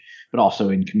marriage, but also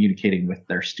in communicating with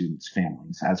their students'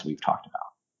 families, as we've talked about.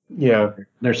 yeah.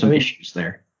 There's some issues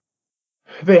there.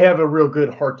 They have a real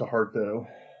good heart-to-heart, though.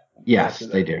 Yes,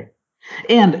 they do.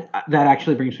 And that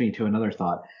actually brings me to another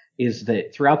thought, is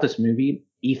that throughout this movie,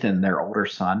 Ethan, their older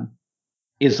son,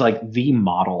 is like the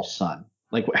model son.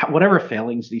 Like whatever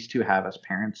failings these two have as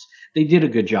parents, they did a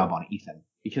good job on Ethan,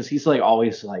 because he's like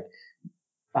always like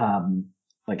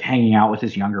hanging out with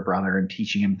his younger brother and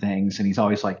teaching him things. And he's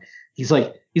always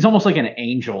he's almost like an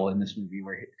angel in this movie,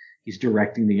 where he's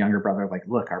directing the younger brother, like,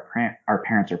 look, our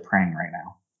parents are praying right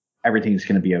now. Everything's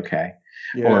going to be okay.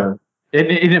 Yeah. Or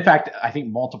in fact, I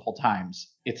think multiple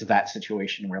times it's that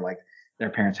situation where like their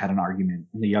parents had an argument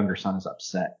and the younger son is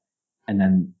upset, and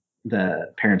then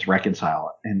the parents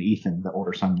reconcile, and Ethan, the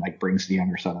older son, like brings the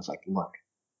younger son, is like, look,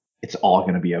 it's all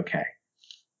going to be okay.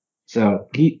 So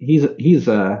he's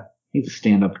a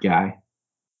stand-up guy.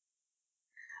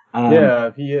 Yeah,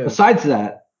 he is. Besides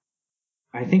that,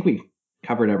 I think we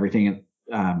covered everything.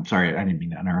 Sorry, I didn't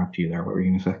mean to interrupt you there. What were you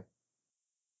going to say?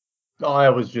 Oh, I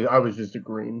was just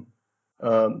agreeing.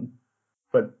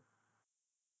 But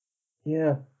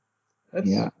yeah,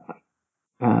 yeah.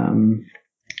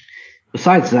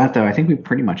 Besides that, though, I think we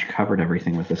pretty much covered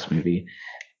everything with this movie.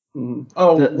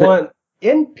 Oh,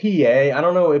 in PA, I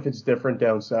don't know if it's different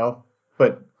down south,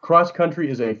 but cross country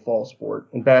is a fall sport,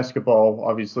 and basketball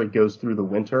obviously goes through the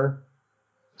winter.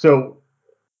 So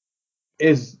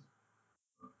is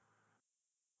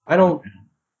the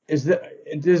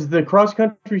cross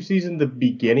country season the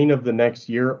beginning of the next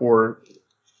year, or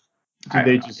do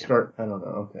they just start? I don't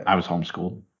know. Okay. I was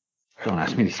homeschooled. Don't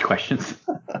ask me these questions.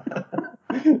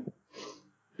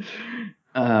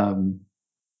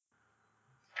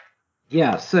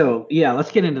 Yeah, so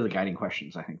let's get into the guiding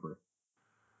questions. I think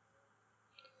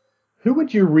Who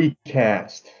would you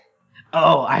recast?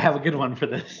 Oh, I have a good one for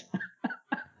this.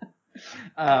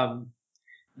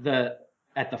 The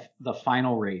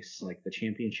final race, like the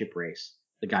championship race,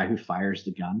 the guy who fires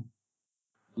the gun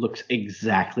looks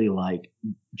exactly like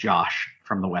Josh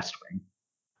from The West Wing.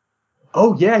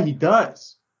 Oh yeah, he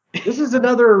does. This is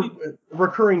another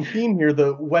recurring theme here: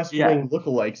 the West Wing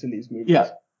lookalikes in these movies.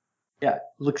 Yeah,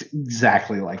 looks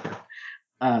exactly like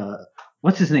her.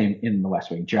 what's his name in The West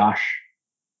Wing? Josh.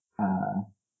 I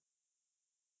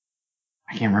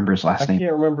can't remember his last I name.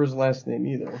 can't remember his last name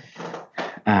either.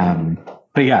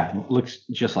 But yeah, looks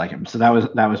just like him. So that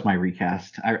was my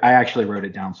recast. I actually wrote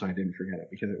it down so I didn't forget it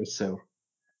because it was so.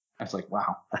 I was like,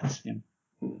 wow, that's him.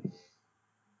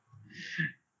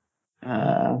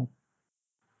 Do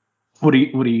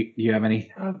you have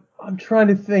any? I'm trying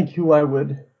to think who I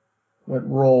would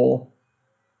role.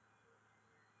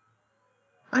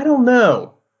 I don't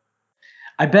know.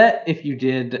 I bet if you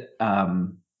did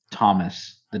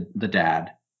Thomas, the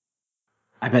dad,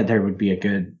 I bet there would be a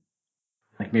good,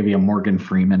 like maybe a Morgan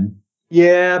Freeman.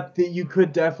 Yeah, you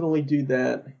could definitely do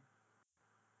that.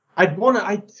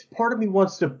 Part of me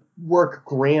wants to work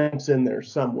Gramps in there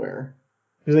somewhere.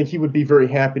 I think he would be very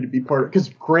happy to be part of, because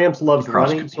Gramps loves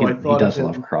running, so I thought he does of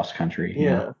him. love cross country.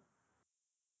 Yeah.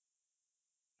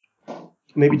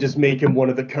 Maybe just make him one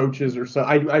of the coaches or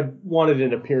something. I wanted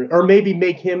an appearance, or maybe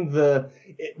make him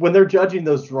when they're judging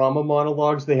those drama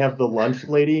monologues, they have the lunch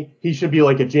lady. He should be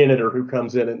like a janitor who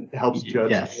comes in and helps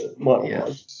judge the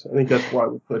monologues. Yes. I think that's where I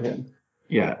would put him.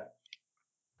 Yeah.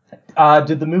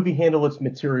 Did the movie handle its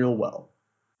material well?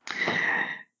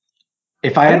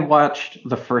 If I had watched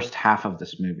the first half of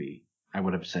this movie, I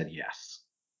would have said yes.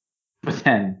 But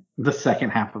then the second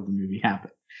half of the movie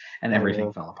happened, and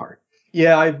everything fell apart.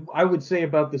 Yeah, I would say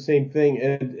about the same thing.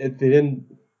 They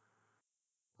didn't,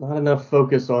 not enough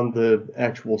focus on the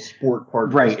actual sport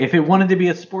part. Right. If it wanted to be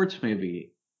a sports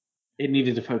movie, it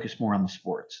needed to focus more on the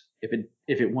sports. If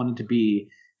it wanted to be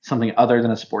something other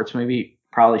than a sports movie,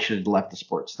 probably should have left the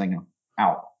sports thing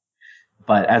out.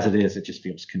 But as it is, it just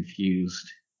feels confused.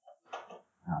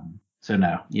 So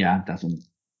no, yeah, it doesn't.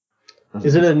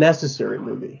 Is it a necessary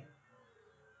movie?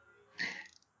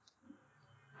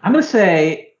 I'm gonna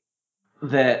say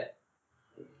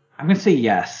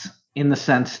yes, in the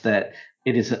sense that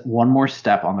it is one more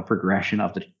step on the progression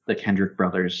of the Kendrick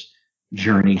Brothers'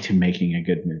 journey to making a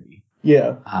good movie.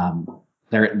 Yeah.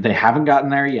 They haven't gotten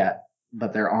there yet,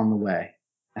 but they're on the way,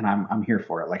 and I'm here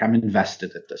for it. Like, I'm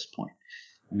invested at this point.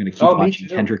 I'm gonna keep watching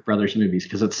Kendrick Brothers movies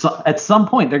because at some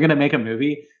point they're gonna make a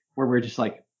movie where we're just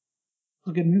like, it's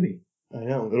a good movie. I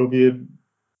know, it'll be a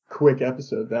quick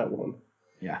episode, that one.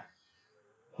 Yeah.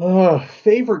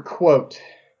 Favorite quote.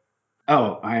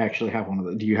 Oh, I actually have one of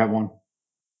them. Do you have one?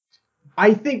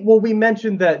 I think, well, we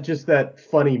mentioned that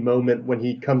funny moment when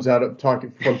he comes out of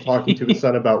talking to his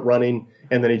son about running,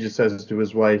 and then he just says to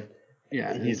his wife,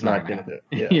 "Yeah, he's not going to do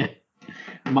it." Yeah.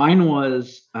 Mine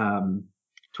was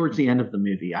towards the end of the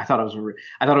movie. I thought it was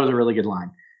a really good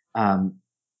line.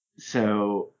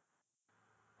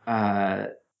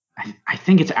 I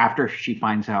think it's after she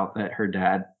finds out that her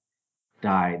dad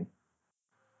died,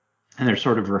 and they're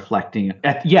sort of reflecting.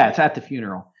 It's at the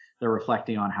funeral. They're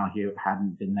reflecting on how he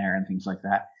hadn't been there and things like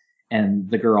that. And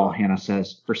the girl, Hannah,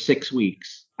 says, "For 6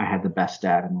 weeks, I had the best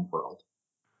dad in the world."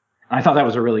 And I thought that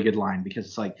was a really good line because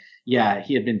it's like, yeah,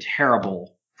 he had been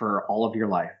terrible for all of your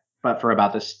life, but for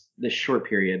about this short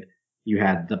period, you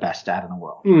had the best dad in the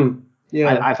world.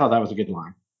 Yeah, I thought that was a good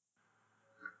line.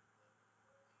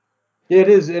 It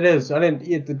is.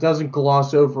 It doesn't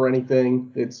gloss over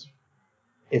anything. It's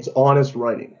honest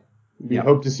writing. We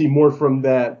hope to see more from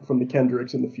the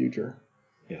Kendricks in the future.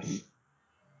 Yes.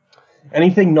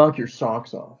 Anything knock your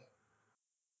socks off?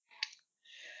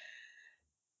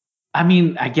 I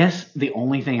mean, I guess the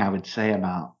only thing I would say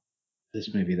about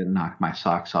this movie that knocked my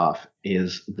socks off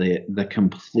is the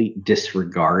complete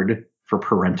disregard for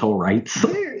parental rights.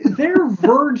 They're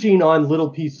verging on Little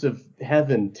Piece of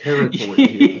Heaven territory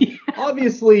here.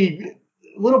 Obviously,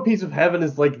 Little Piece of Heaven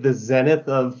is like the zenith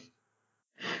of,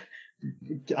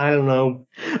 I don't know.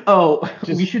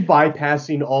 We should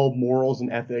bypassing all morals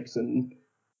and ethics and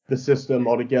the system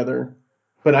altogether.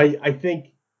 But I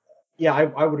think,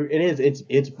 I would.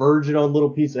 It's verging on Little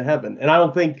Piece of Heaven, and I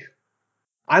don't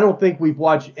think we've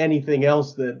watched anything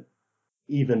else that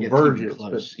even verges.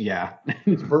 But yeah,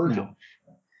 it's verging.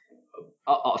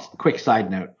 No. Quick side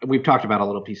note: we've talked about A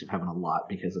Little Piece of Heaven a lot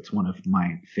because it's one of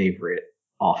my favorite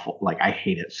awful. Like, I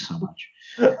hate it so much.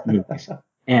 Movies.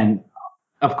 And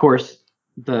of course,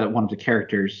 one of the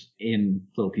characters in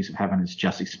Little Piece of Heaven is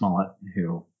Jussie Smollett,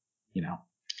 who, you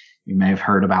may have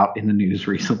heard about in the news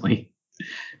recently.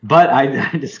 But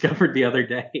I discovered the other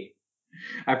day,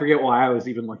 I forget why I was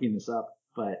even looking this up,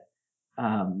 but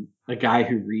a guy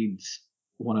who reads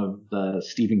one of the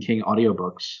Stephen King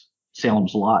audiobooks,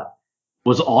 Salem's Lot,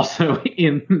 was also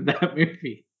in that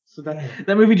movie. So that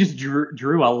movie just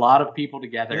drew a lot of people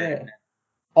together. Yeah.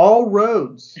 All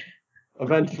roads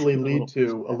eventually lead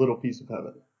to A Little Piece of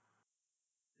Heaven.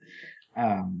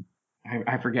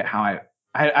 I forget how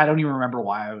I don't even remember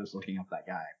why I was looking up that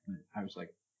guy. I was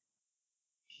like,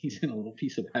 he's in a little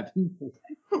piece of heaven.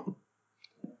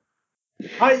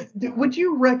 Would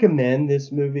you recommend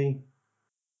this movie?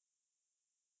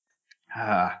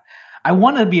 I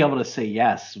want to be able to say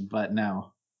yes, but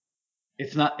no.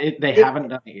 It's not. They haven't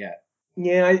done it yet.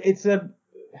 Yeah,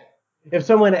 if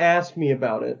someone asked me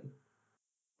about it,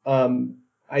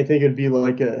 I think it'd be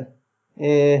like kind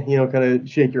of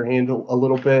shake your hand a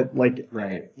little bit, like,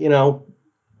 right,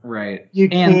 right. You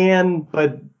can,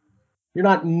 but you're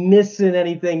not missing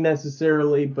anything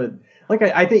necessarily. But like,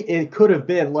 I think it could have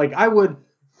been like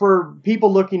for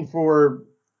people looking for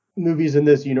movies in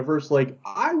this universe, like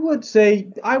I would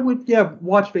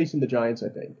watch Facing the Giants. I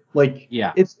think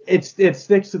it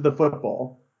sticks to the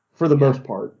football for the most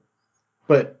part,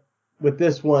 but with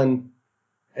this one,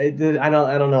 I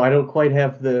don't know. I don't quite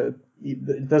have the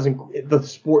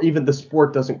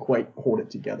sport doesn't quite hold it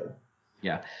together.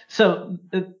 Yeah. So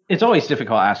it's always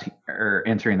difficult asking or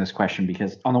answering this question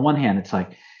because on the one hand, it's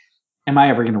like, am I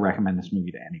ever going to recommend this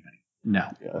movie to anybody? No,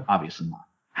 obviously not.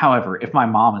 However, if my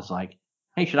mom is like,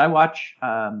 hey, should I watch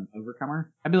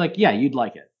Overcomer? I'd be like, yeah, you'd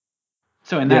like it.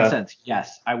 So in that sense,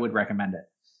 yes, I would recommend it.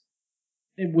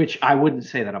 Which I wouldn't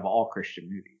say that of all Christian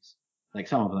movies. Like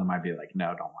some of them I'd be like,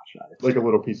 no, don't watch that. It's like a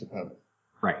little piece of heaven.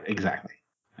 Right, exactly.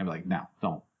 I'd be like, no,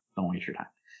 don't waste your time.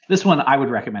 This one, I would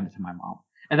recommend it to my mom.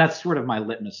 And that's sort of my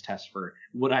litmus test for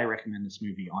would I recommend this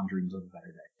movie on Dreams of a Better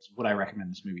Day? Would I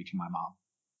recommend this movie to my mom?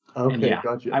 Okay, and yeah,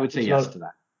 gotcha. I would say yes to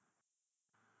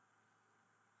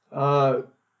that.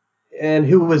 And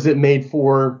who was it made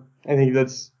for? I think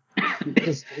that's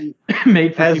just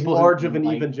made for as large of an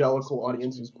evangelical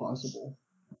audience as possible.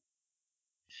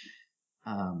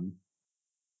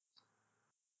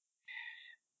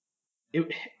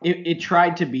 It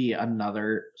tried to be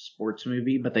another sports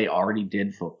movie, but they already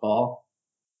did football.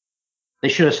 They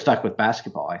should have stuck with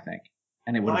basketball, I think,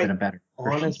 and it would have been a better.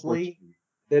 Honestly,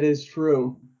 that is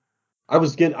true. I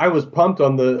was pumped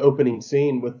on the opening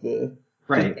scene with the.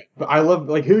 Right. I love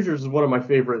Hoosiers is one of my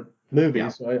favorite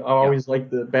movies. Yeah. I always like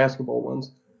the basketball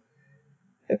ones.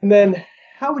 And then,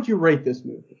 how would you rate this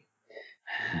movie?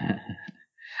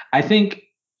 I think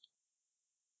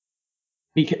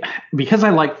because I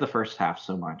liked the first half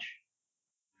so much.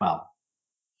 Well,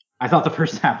 I thought the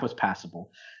first half was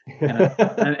passable, and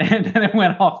then it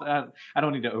went off. I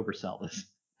don't need to oversell this.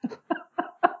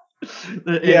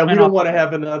 We don't want to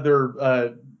have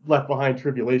another Left Behind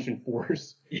Tribulation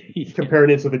Force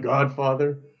comparing it to The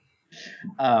Godfather.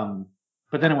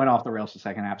 But then it went off the rails the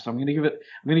second half, so I'm gonna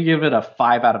give it a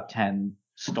 5 out of 10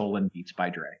 stolen beats by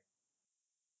Dre.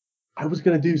 I was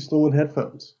gonna do Stolen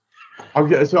Headphones. I'm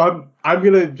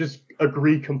gonna just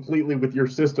agree completely with your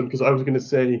system because I was gonna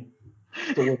say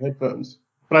Stolen Headphones,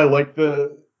 but I like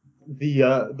the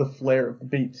flair of the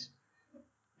beats.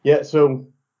 Yeah, so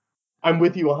I'm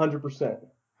with you 100%.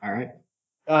 All right.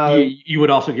 You would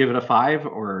also give it a 5,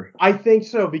 or? I think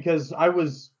so because I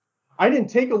didn't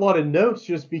take a lot of notes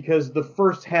just because the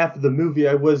first half of the movie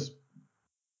I was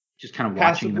just kind of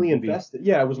watching passively invested.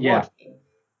 Yeah, I was watching it,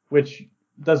 which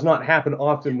does not happen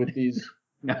often with these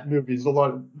movies.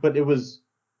 But it was,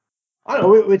 I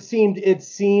don't know, it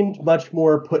seemed much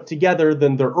more put together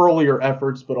than their earlier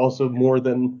efforts, but also more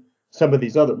than some of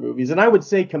these other movies. And I would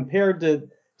say compared to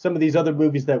some of these other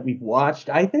movies that we've watched,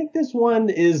 I think this one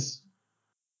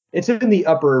it's in the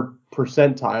upper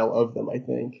percentile of them, I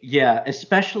think. Yeah,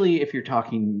 especially if you're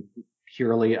talking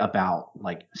purely about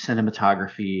like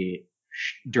cinematography,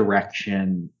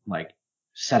 direction, like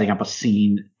setting up a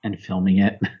scene and filming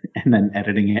it and then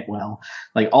editing it well.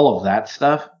 Like all of that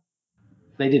stuff,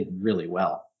 they did really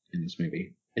well in this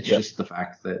movie. It's just the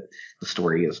fact that the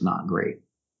story is not great,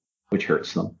 which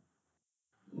hurts them.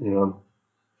 Yeah.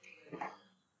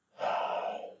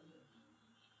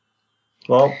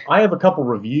 Well, I have a couple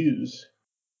reviews.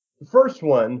 The first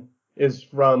one is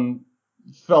from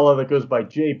a fella that goes by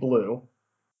Jay Blue.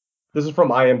 This is from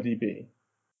IMDb.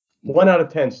 1 out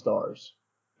of 10 stars.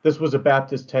 This was a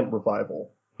Baptist tent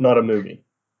revival, not a movie.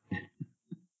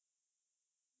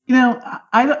 You know,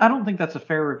 I don't think that's a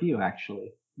fair review,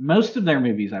 actually. Most of their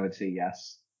movies, I would say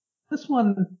yes. This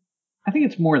one, I think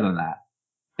it's more than that.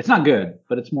 It's not good,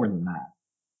 but it's more than that.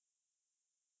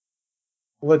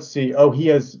 Let's see. Oh, he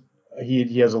has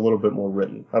a little bit more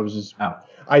written.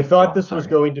 I thought this was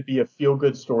going to be a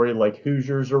feel-good story like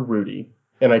Hoosiers or Rudy,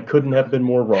 and I couldn't have been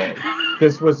more wrong.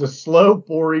 This was a slow,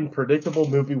 boring, predictable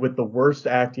movie with the worst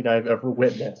acting I've ever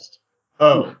witnessed.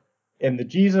 Oh, and the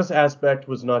Jesus aspect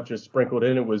was not just sprinkled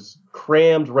in, it was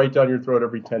crammed right down your throat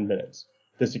every 10 minutes.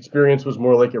 This experience was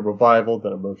more like a revival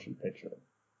than a motion picture.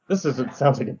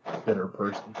 Sounds like a bitter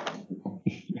person.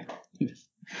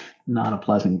 not a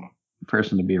pleasant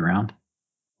person to be around.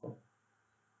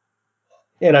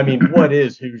 And I mean, what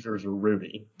is Hoosiers or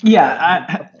Rudy?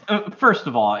 Yeah. First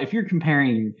of all, if you're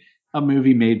comparing a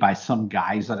movie made by some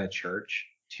guys at a church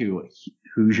to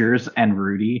Hoosiers and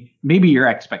Rudy, maybe your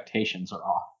expectations are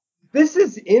off. This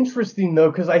is interesting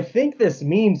though, because I think this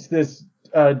means this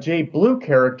Jay Blue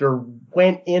character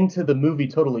went into the movie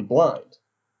totally blind.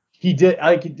 He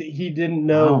didn't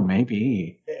know. Oh,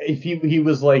 maybe. If he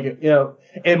was like,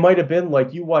 it might have been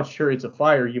like you watch Chariots of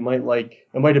Fire, it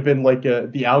might have been like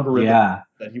the algorithm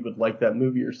that he would like that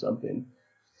movie or something.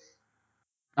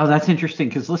 Oh, that's interesting,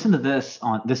 because listen to this.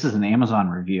 This is an Amazon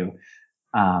review.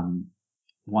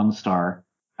 1 star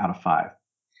out of 5.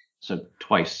 So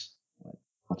twice.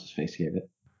 What's his face gave it?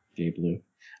 Jay Blue.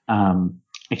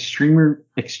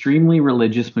 Extremely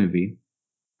religious movie.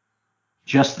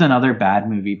 Just another bad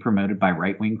movie promoted by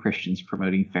right-wing Christians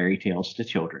promoting fairy tales to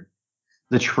children.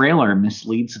 The trailer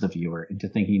misleads the viewer into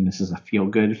thinking this is a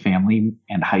feel-good family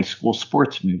and high school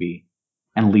sports movie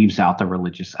and leaves out the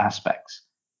religious aspects.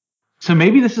 So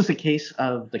maybe this is a case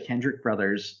of the Kendrick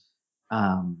Brothers.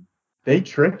 They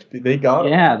got it.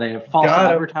 Yeah, they have false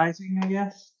advertising, I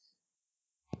guess.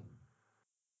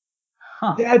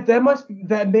 Huh.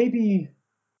 That may be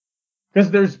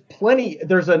because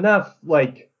there's enough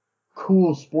like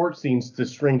cool sports scenes to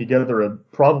string together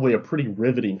probably a pretty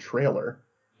riveting trailer.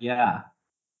 Yeah.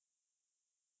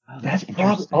 Oh, that's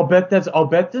probably. I'll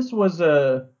bet this was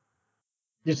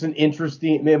just an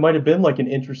interesting. It might have been like an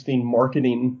interesting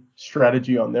marketing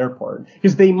strategy on their part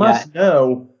because they must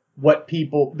know what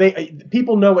people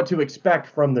know what to expect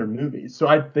from their movies.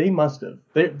 So they must have.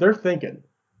 They're thinking.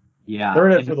 Yeah. They're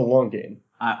in it for the long game.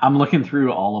 I'm looking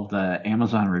through all of the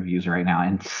Amazon reviews right now,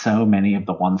 and so many of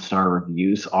the 1-star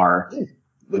reviews are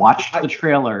watched the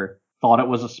trailer, thought it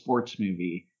was a sports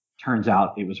movie. Turns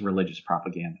out it was religious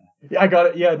propaganda. Yeah, I got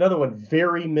it. Yeah, another one.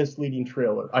 Very misleading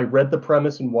trailer. I read the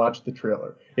premise and watched the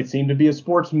trailer. It seemed to be a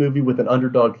sports movie with an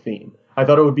underdog theme. I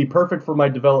thought it would be perfect for my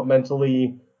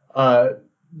developmentally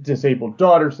disabled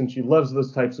daughter since she loves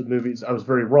those types of movies. I was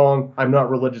very wrong. I'm not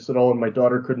religious at all, and my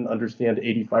daughter couldn't understand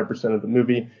 85% of the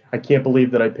movie. I can't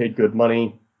believe that I paid good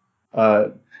money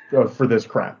for this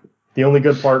crap. The only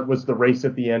good part was the race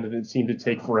at the end, and it seemed to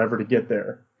take forever to get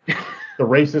there. The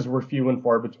races were few and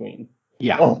far between.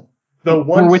 Yeah. Oh, the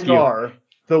 1 star.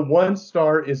 The 1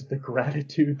 star is the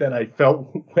gratitude that I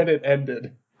felt when it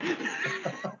ended.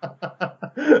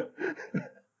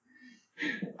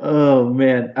 Oh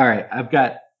man. All right. I've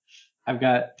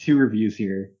got 2 reviews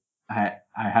here. I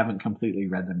haven't completely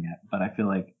read them yet, but I feel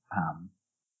like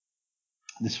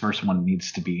this first one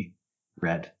needs to be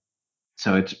read.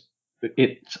 So it's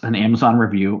an Amazon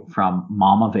review from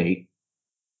Mom of 8.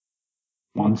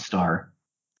 1 star.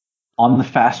 On the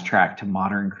fast track to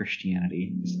modern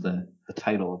Christianity is the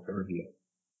title of the review.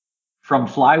 From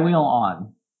Flywheel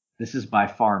on, this is by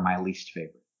far my least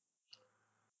favorite.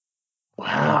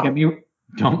 Wow.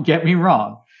 Don't get me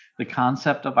wrong. The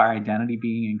concept of our identity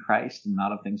being in Christ and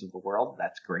not of things of the world,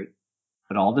 that's great.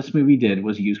 But all this movie did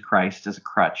was use Christ as a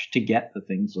crutch to get the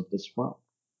things of this world.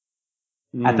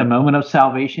 At the moment of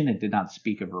salvation, it did not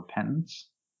speak of repentance.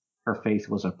 Her faith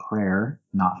was a prayer,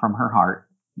 not from her heart.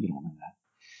 You don't know that.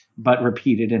 But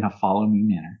repeated in a follow me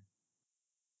manner.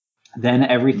 Then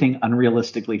everything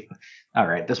unrealistically. All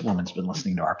right, this woman's been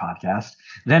listening to our podcast.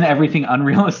 Then everything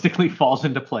unrealistically falls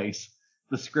into place.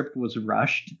 The script was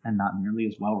rushed and not nearly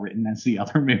as well written as the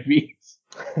other movies.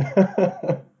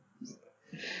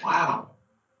 Wow.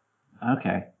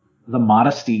 Okay. The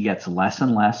modesty gets less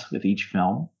and less with each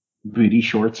film. Booty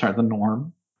shorts are the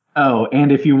norm. Oh,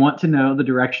 and if you want to know the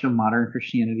direction of modern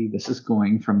Christianity, this is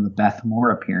going from the Beth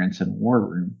Moore appearance in War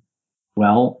Room.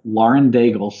 Well, Lauren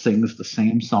Daigle sings the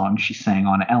same song she sang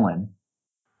on Ellen.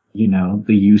 You know,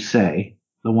 the You Say,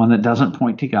 the one that doesn't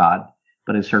point to God,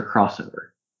 but is her crossover.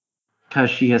 Because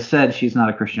she has said she's not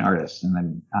a Christian artist. And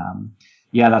then,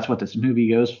 that's what this movie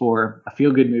goes for. A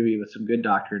feel-good movie with some good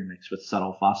doctrine mixed with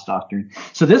subtle false doctrine.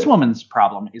 So this woman's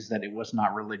problem is that it was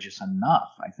not religious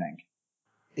enough, I think.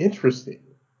 Interesting.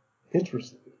 I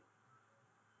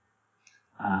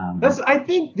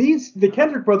think the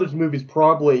Kendrick Brothers movies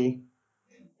probably,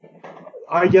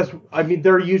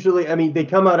 they're usually, they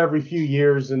come out every few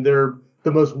years and they're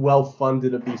the most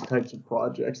well-funded of these types of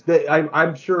projects.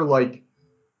 I'm sure, like,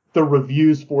 the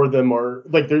reviews for them are,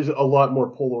 like, there's a lot more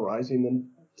polarizing than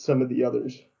some of the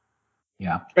others.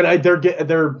 Yeah. And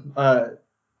they're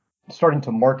starting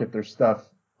to market their stuff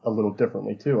a little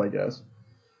differently, too, I guess.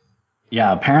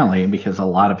 Yeah, apparently, because a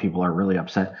lot of people are really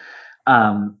upset.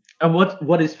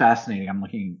 What is fascinating, I'm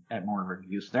looking at more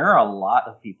reviews. There are a lot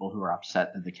of people who are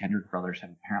upset that the Kendrick Brothers have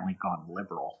apparently gone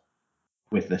liberal.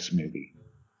 with this movie.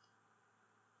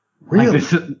 Really? Like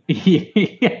this is,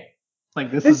 yeah,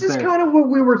 like this This is is their, kind of what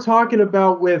we were talking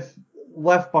about with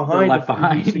Left Behind Left a few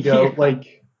weeks Behind, ago. yeah.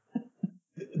 Like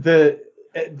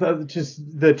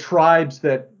just the tribes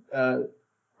that are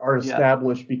Yeah.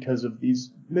 established because of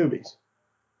these movies.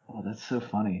 Oh, that's so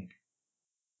funny.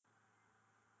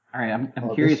 All right, I'm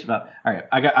Oh, curious this- about. All right,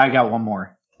 I got one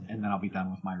more, and then I'll be done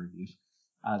with my reviews.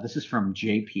 This is from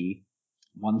JP,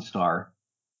 1 star.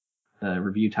 The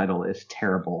review title is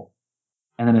terrible,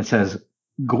 and then it says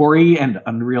gory and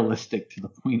unrealistic to the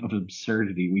point of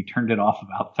absurdity. We turned it off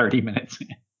about 30 minutes in.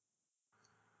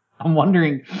 I'm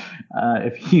wondering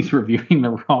if he's reviewing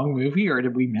the wrong movie or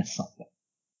did we miss something?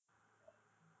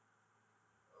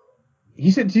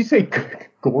 Did you say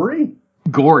gory?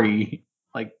 Gory,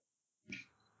 like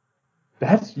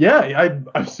I'm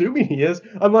assuming he is.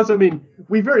 Unless, I mean,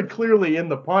 we very clearly in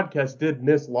the podcast did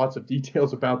miss lots of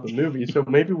details about the movie, so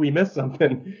maybe we missed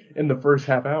something in the first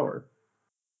half hour.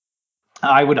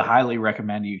 I would highly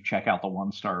recommend you check out the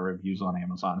 1 star reviews on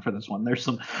Amazon for this one. There's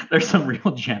some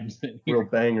real gems in here. Real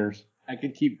bangers. I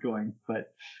could keep going,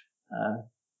 but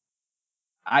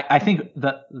I think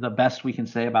the best we can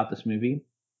say about this movie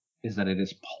is that it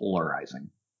is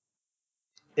polarizing.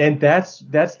 And that's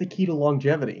the key to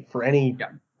longevity for any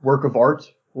work of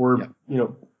art or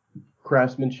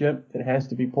craftsmanship. It has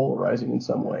to be polarizing in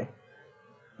some way.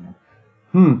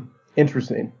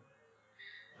 Interesting.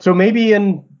 So maybe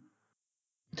in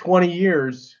 20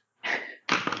 years,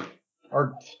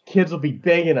 our kids will be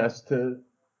begging us to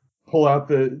pull out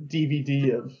the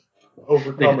DVD of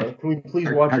Overcomer. Can we please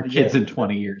watch it again? Our kids in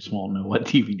 20 years won't know what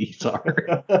DVDs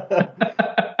are.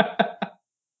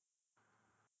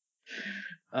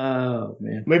 Oh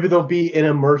man. Maybe there'll be an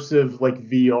immersive like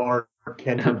VR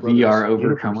Kendrick Brothers VR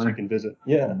Overcomer you can visit.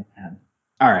 Yeah.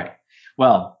 All right.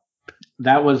 Well,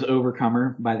 that was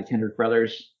Overcomer by the Kendrick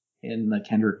Brothers in the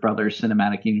Kendrick Brothers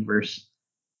cinematic universe.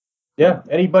 Yeah.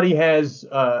 Anybody has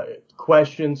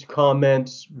questions,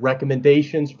 comments,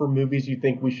 recommendations for movies you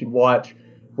think we should watch?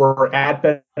 We're at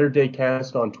Better Day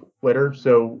Cast on Twitter,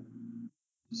 so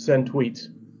send tweets.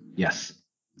 Yes.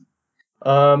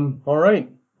 All right.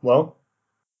 Well,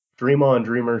 dream on,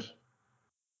 dreamers.